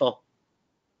 Wonderful.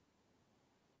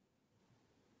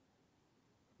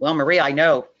 Well, Maria, I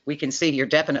know we can see you're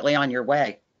definitely on your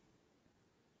way.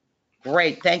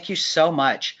 Great. Thank you so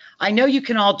much. I know you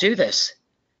can all do this,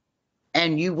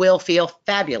 and you will feel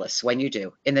fabulous when you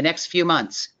do in the next few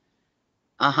months.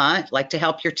 Like to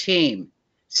help your team.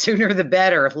 Sooner the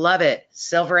better. Love it.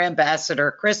 Silver Ambassador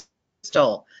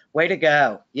Crystal. Way to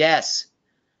go. Yes.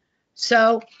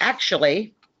 So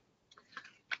actually,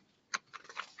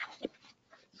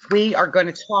 we are going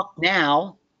to talk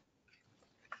now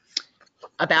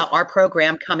about our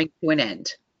program coming to an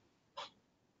end.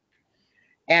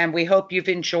 And we hope you've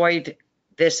enjoyed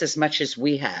this as much as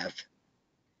we have.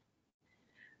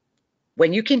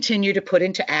 When you continue to put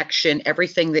into action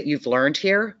everything that you've learned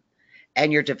here,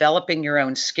 and you're developing your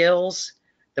own skills,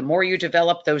 the more you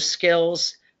develop those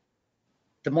skills,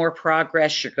 the more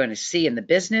progress you're going to see in the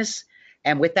business,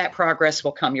 and with that progress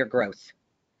will come your growth.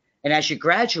 And as you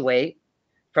graduate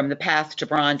from the Path to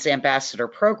Bronze Ambassador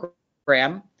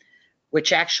program,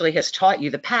 which actually has taught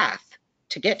you the path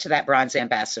to get to that Bronze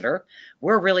Ambassador,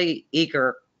 we're really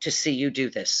eager to see you do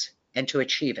this and to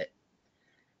achieve it.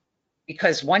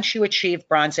 Because once you achieve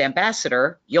Bronze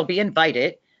Ambassador, you'll be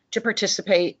invited to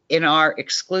participate in our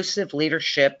exclusive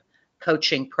leadership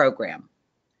coaching program.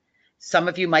 Some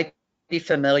of you might be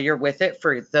familiar with it.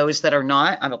 For those that are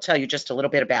not, I will tell you just a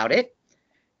little bit about it.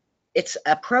 It's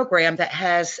a program that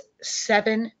has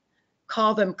 7,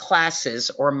 call them classes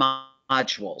or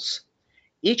modules.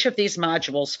 Each of these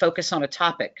modules focus on a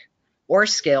topic or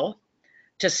skill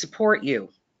to support you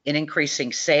in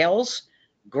increasing sales,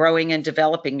 growing and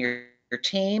developing your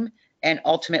team, and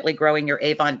ultimately growing your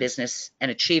Avon business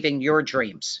and achieving your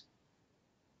dreams.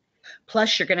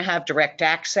 Plus, you're going to have direct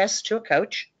access to a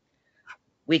coach.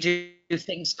 We do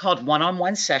things called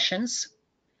one-on-one sessions.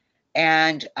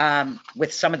 and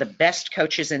with some of the best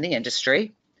coaches in the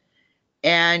industry.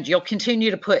 And you'll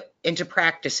continue to put into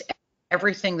practice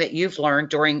everything that you've learned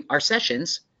during our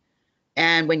sessions.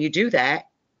 And when you do that,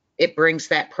 it brings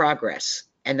that progress,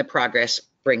 and the progress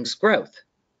brings growth.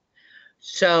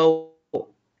 So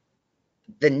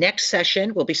the next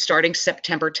session will be starting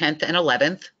September 10th and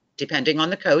 11th, depending on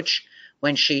the coach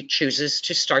when she chooses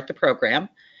to start the program.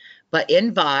 But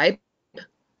in Vibe,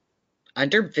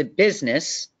 under the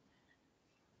business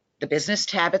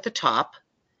tab at the top,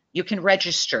 you can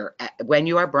register when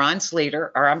you are bronze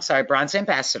leader, or I'm sorry, bronze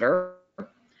ambassador.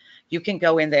 You can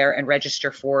go in there and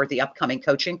register for the upcoming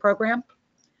coaching program.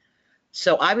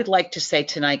 So I would like to say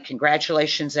tonight,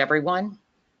 congratulations, everyone,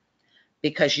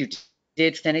 because you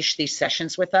did finish these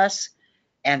sessions with us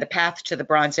and the path to the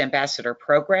bronze ambassador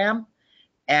program.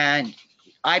 And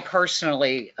I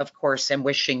personally, of course, am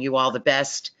wishing you all the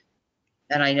best.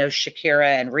 And I know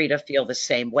Shakira and Rita feel the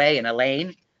same way, and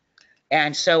Elaine.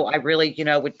 And so I really,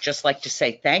 would just like to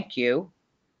say thank you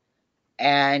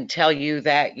and tell you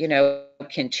that,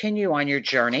 continue on your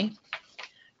journey,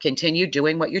 continue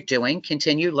doing what you're doing,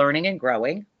 continue learning and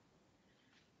growing.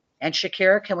 And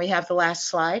Shakira, can we have the last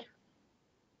slide?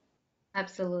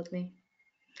 Absolutely.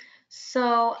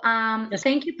 So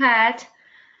thank you, Pat.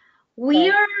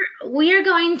 We are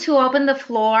going to open the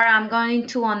floor. I'm going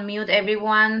to unmute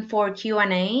everyone for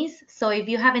Q&As. So if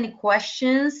you have any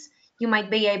questions, you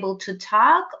might be able to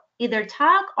either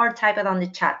talk or type it on the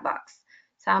chat box.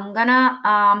 So I'm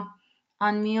gonna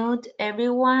unmute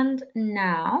everyone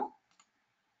now,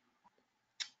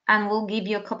 and we'll give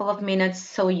you a couple of minutes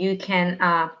so you can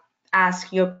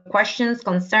ask your questions,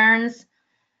 concerns,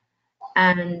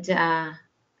 and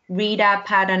Rita,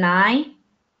 Pat, and I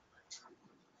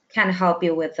can help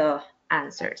you with the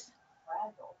answers.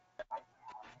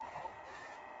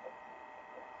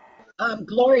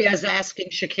 Gloria's asking,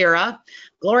 Shakira.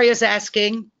 Gloria's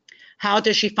asking, how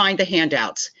does she find the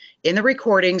handouts? In the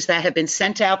recordings that have been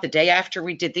sent out the day after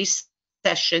we did these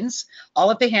sessions,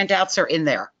 all of the handouts are in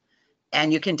there,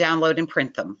 and you can download and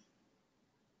print them.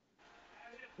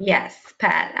 Yes,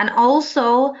 Pat. And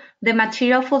also the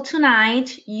material for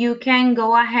tonight, you can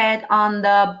go ahead on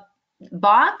the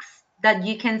box that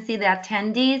you can see the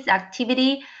attendees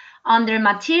activity under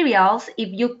materials. If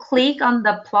you click on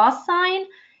the plus sign,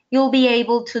 you'll be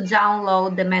able to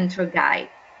download the mentor guide.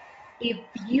 If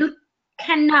you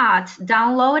cannot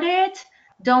download it,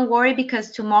 don't worry,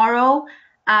 because tomorrow,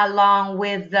 along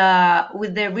with the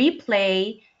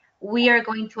replay, we are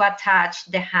going to attach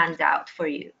the handout for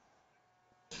you.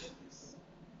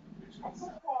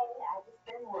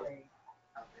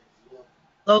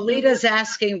 Lolita's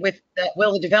asking,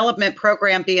 will the development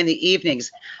program be in the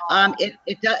evenings?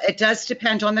 It does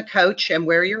depend on the coach and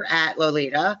where you're at,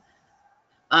 Lolita.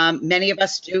 Many of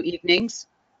us do evenings.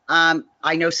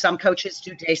 I know some coaches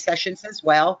do day sessions as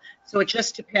well. So it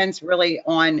just depends really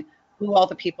on who all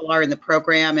the people are in the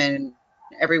program and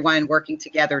everyone working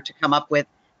together to come up with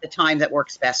the time that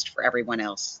works best for everyone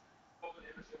else.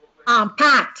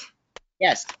 Pat.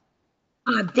 Yes.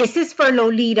 This is for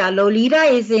Lolita. Lolita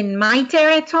is in my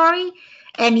territory,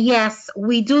 and yes,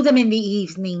 we do them in the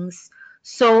evenings.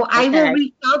 So I will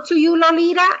reach out to you,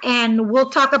 Lolita, and we'll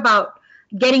talk about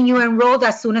getting you enrolled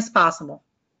as soon as possible.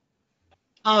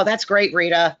 Oh, that's great,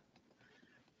 Rita.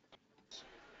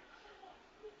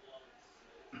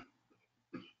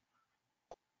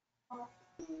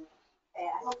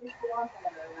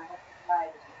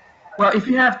 Well, if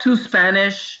you have two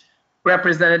Spanish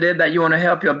representatives that you want to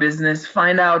help your business,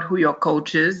 find out who your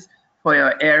coach is for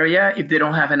your area. If they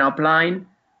don't have an upline,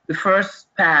 the first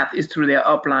path is through their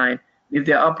upline. If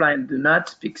their upline do not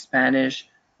speak Spanish,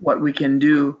 what we can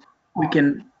do, we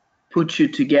can put you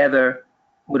together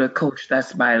with a coach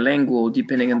that's bilingual,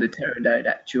 depending on the territory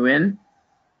that you're in.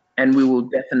 And we will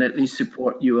definitely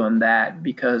support you on that,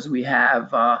 because we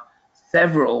have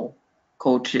several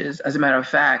coaches. As a matter of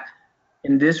fact,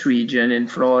 in this region, in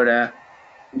Florida,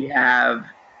 we have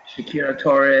Shakira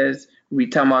Torres,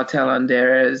 Rita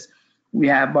Martel-Anderez, we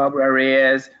have Barbara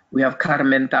Reyes, we have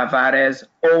Carmen Tavares,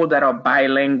 all that are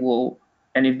bilingual.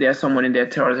 And if there's someone in their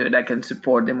territory that can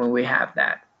support them, we have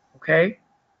that. Okay?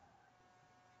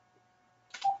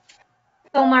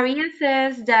 So Maria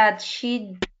says that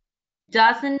she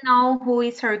doesn't know who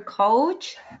is her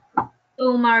coach.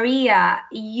 So Maria,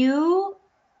 you're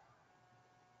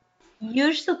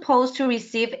supposed to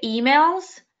receive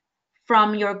emails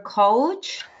from your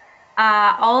coach.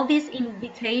 All these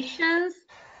invitations,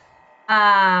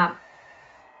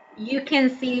 you can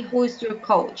see who's your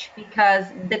coach, because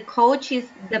the coach is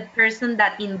the person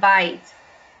that invites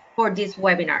for these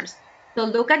webinars. So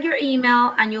look at your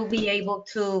email and you'll be able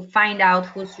to find out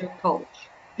who's your coach.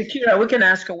 Shakira, we can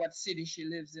ask her what city she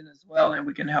lives in as well, and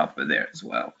we can help her there as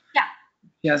well. Yeah.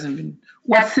 She hasn't been.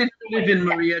 What city you live in,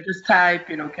 Maria? Just type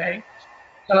it, okay?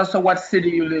 Tell us what city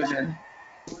you live in.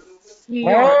 New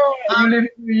York. Oh, you live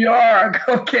in New York.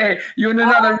 Okay. You're in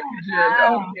another region.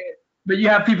 Wow. Okay. But you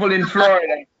have people in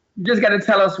Florida. You just got to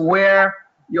tell us where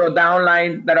your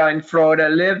downline that are in Florida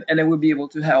live, and then we'll be able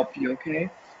to help you, okay?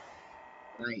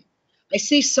 Right. I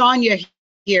see Sonia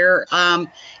here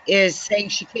is saying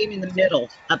she came in the middle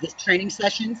of the training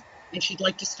sessions and she'd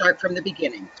like to start from the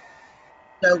beginning.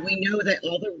 So we know that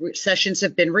all the sessions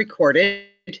have been recorded.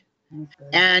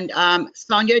 And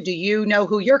Sonia, do you know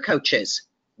who your coach is?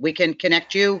 We can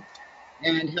connect you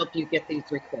and help you get these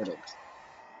recorded.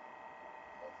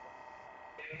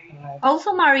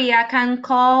 Also, Maria can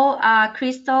call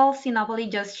Crystal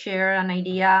Sinopoli, just share an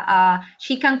idea.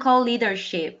 She can call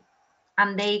leadership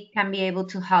and they can be able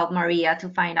to help Maria to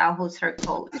find out who's her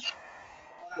coach.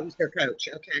 Who's her coach?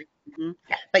 Okay.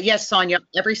 Yeah. But yes, Sonia,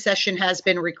 every session has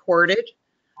been recorded.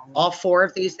 All 4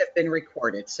 of these have been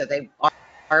recorded, so they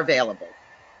are available.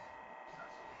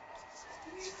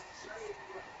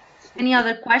 Any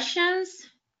other questions?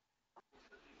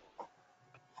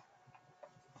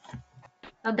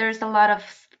 So there's a lot of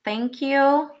thank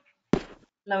you,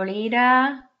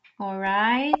 Lolita. All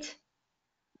right.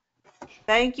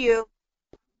 Thank you.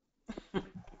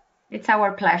 It's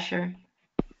our pleasure.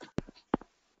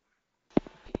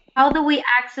 How do we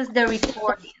access the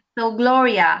recording? So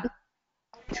Gloria,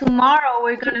 tomorrow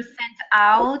we're going to send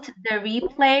out the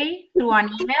replay through an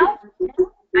email,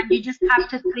 and you just have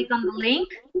to click on the link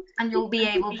and you'll be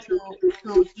able to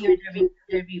hear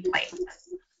the replay.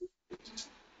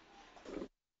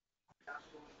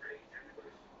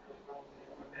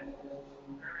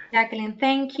 Jacqueline,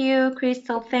 thank you.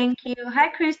 Crystal, thank you. Hi,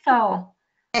 Crystal.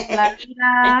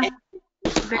 Larita,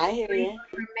 I hear you.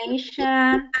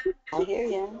 information. I hear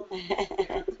you.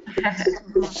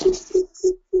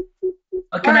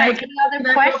 Can I Any do other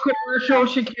a questions? commercial,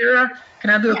 Shakira? Can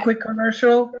I do a quick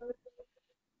commercial?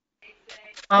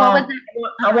 What was it?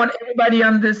 I want everybody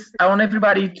on this, I want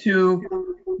everybody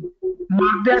to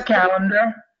mark their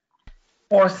calendar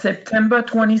for September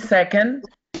 22nd.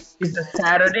 Is the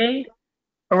Saturday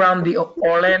around the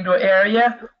Orlando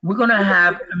area. We're going to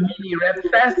have a mini Rep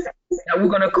Fest that we're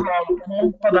going to call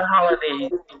Home for the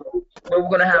Holidays, where we're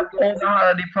going to have all the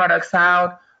holiday products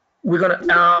out. We're going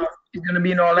to, it's going to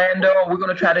be in Orlando. We're going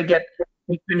to try to get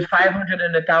between 500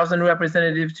 and 1,000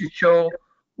 representatives to show.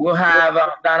 We'll have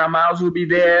Donna Miles will be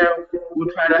there. We'll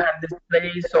try to have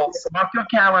displays. So mark your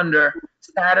calendar.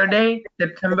 Saturday,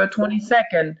 September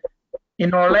 22nd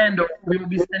in Orlando. We will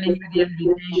be sending you the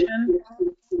invitation.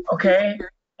 Okay.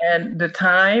 And the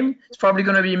time is probably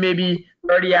going to be maybe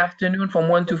early afternoon from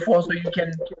 1 to 4. So you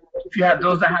can, if you have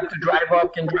those that have to drive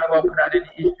up, can drive up without any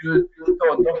issues.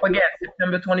 So don't forget,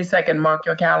 September 22nd, mark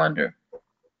your calendar.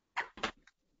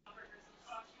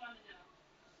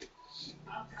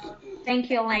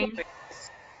 Thank you, Elaine.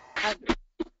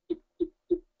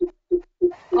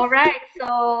 All right,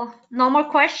 so no more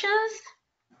questions?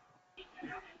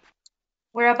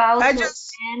 We're about to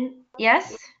end.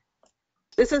 Yes?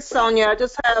 This is Sonia. I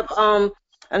just have,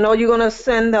 I know you're going to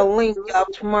send the link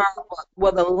out tomorrow.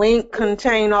 Will the link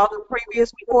contain all the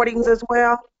previous recordings as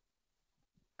well?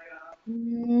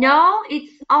 No,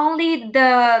 it's only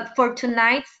for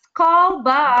tonight's call,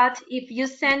 but if you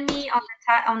send me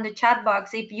on the chat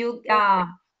box, if you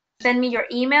send me your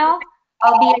email,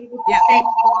 I'll be able to send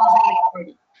you all the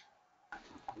recording.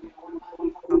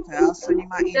 Okay, I'll send you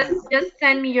my email. Just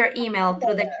send me your email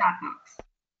through the chat box.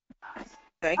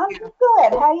 Thank you.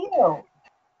 Good. How are you?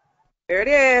 There it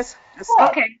is.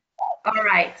 Okay. All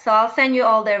right. So I'll send you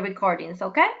all the recordings.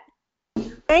 Okay.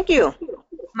 Thank you.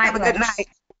 My Have a pleasure. good night.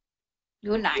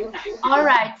 Good night. All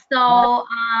right. So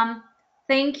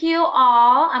thank you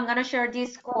all. I'm gonna share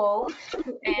this quote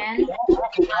to end this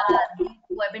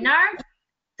webinar.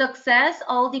 Success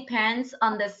all depends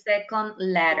on the second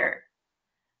letter.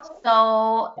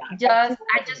 So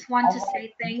I just want to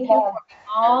say thank you for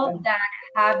all that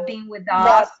have been with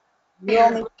us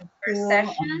in the first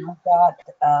session.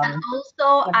 And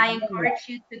also I encourage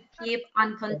you to keep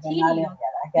on continuing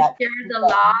to share the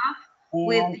love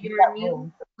with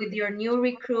your new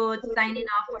recruits signing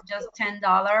up for just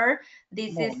 $10.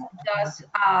 This is just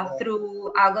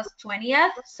through August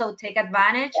 20th. So take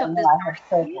advantage of this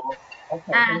opportunity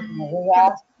and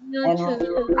continue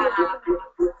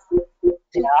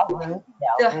to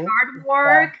the hard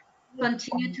work,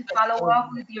 continue to follow up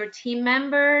with your team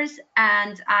members,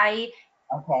 and I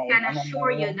Okay. can And then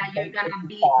assure you Maria that you're gonna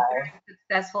be 55. very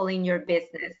successful in your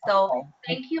business. So Okay.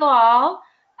 thank you all.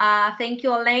 Thank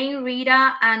you, Elaine,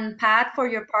 Rita, and Pat for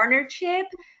your partnership.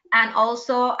 And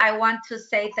also, I want to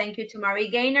say thank you to Marie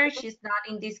Gaynor. She's not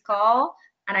in this call,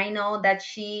 and I know that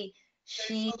she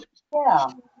Yeah.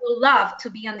 would love to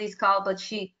be on this call, but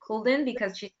she couldn't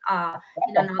because she's That's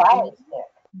in a another fire meeting. stick.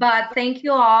 But thank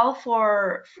you all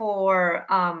for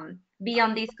be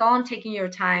on this call and taking your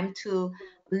time to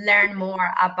learn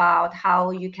more about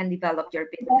how you can develop your Is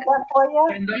business. that for you?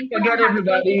 And don't Thank you. forget,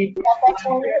 everybody, Is that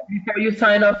for you? before you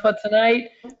sign up for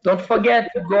tonight, don't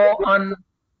forget to go on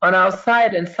our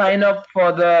site and sign up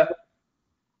for the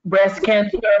breast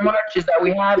cancer marches that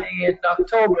we have in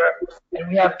October, and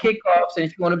we have kickoffs. And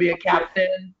if you want to be a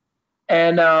captain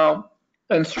and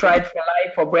Stride for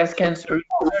Life for breast cancer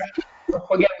research, don't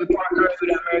forget we partner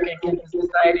with American Cancer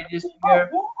Society this year.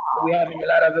 So we're having a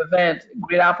lot of events.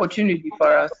 Great opportunity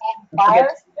for us to Fire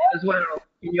get as well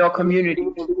in your community.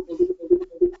 stick?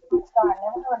 Sorry,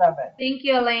 never heard of it. Thank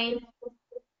you, Elaine.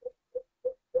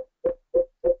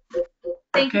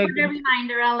 Thank you Okay, for the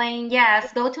reminder, Elaine.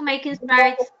 Yes, go to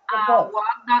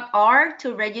makingstrides.walk.org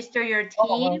to register your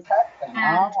team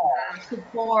and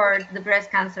support the breast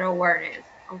cancer awareness.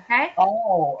 Okay.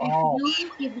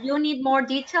 If you need more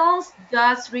details,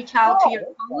 just reach out to your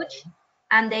coach,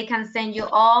 and they can send you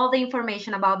all the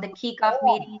information about the kickoff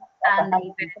meeting and the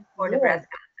event for the breast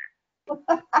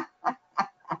cancer.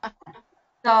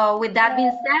 So with that being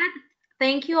said,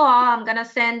 thank you all. I'm gonna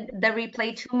send the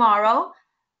replay tomorrow.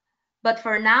 But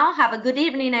for now, have a good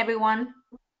evening, everyone.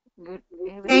 Good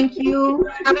evening. Thank you.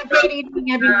 Have a great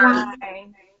evening, everyone.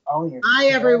 Oh, you're Bye,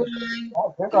 everyone.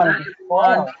 Oh, you're going to be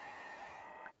spoiled.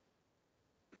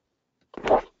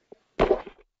 Oh,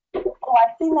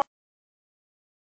 I've seen that.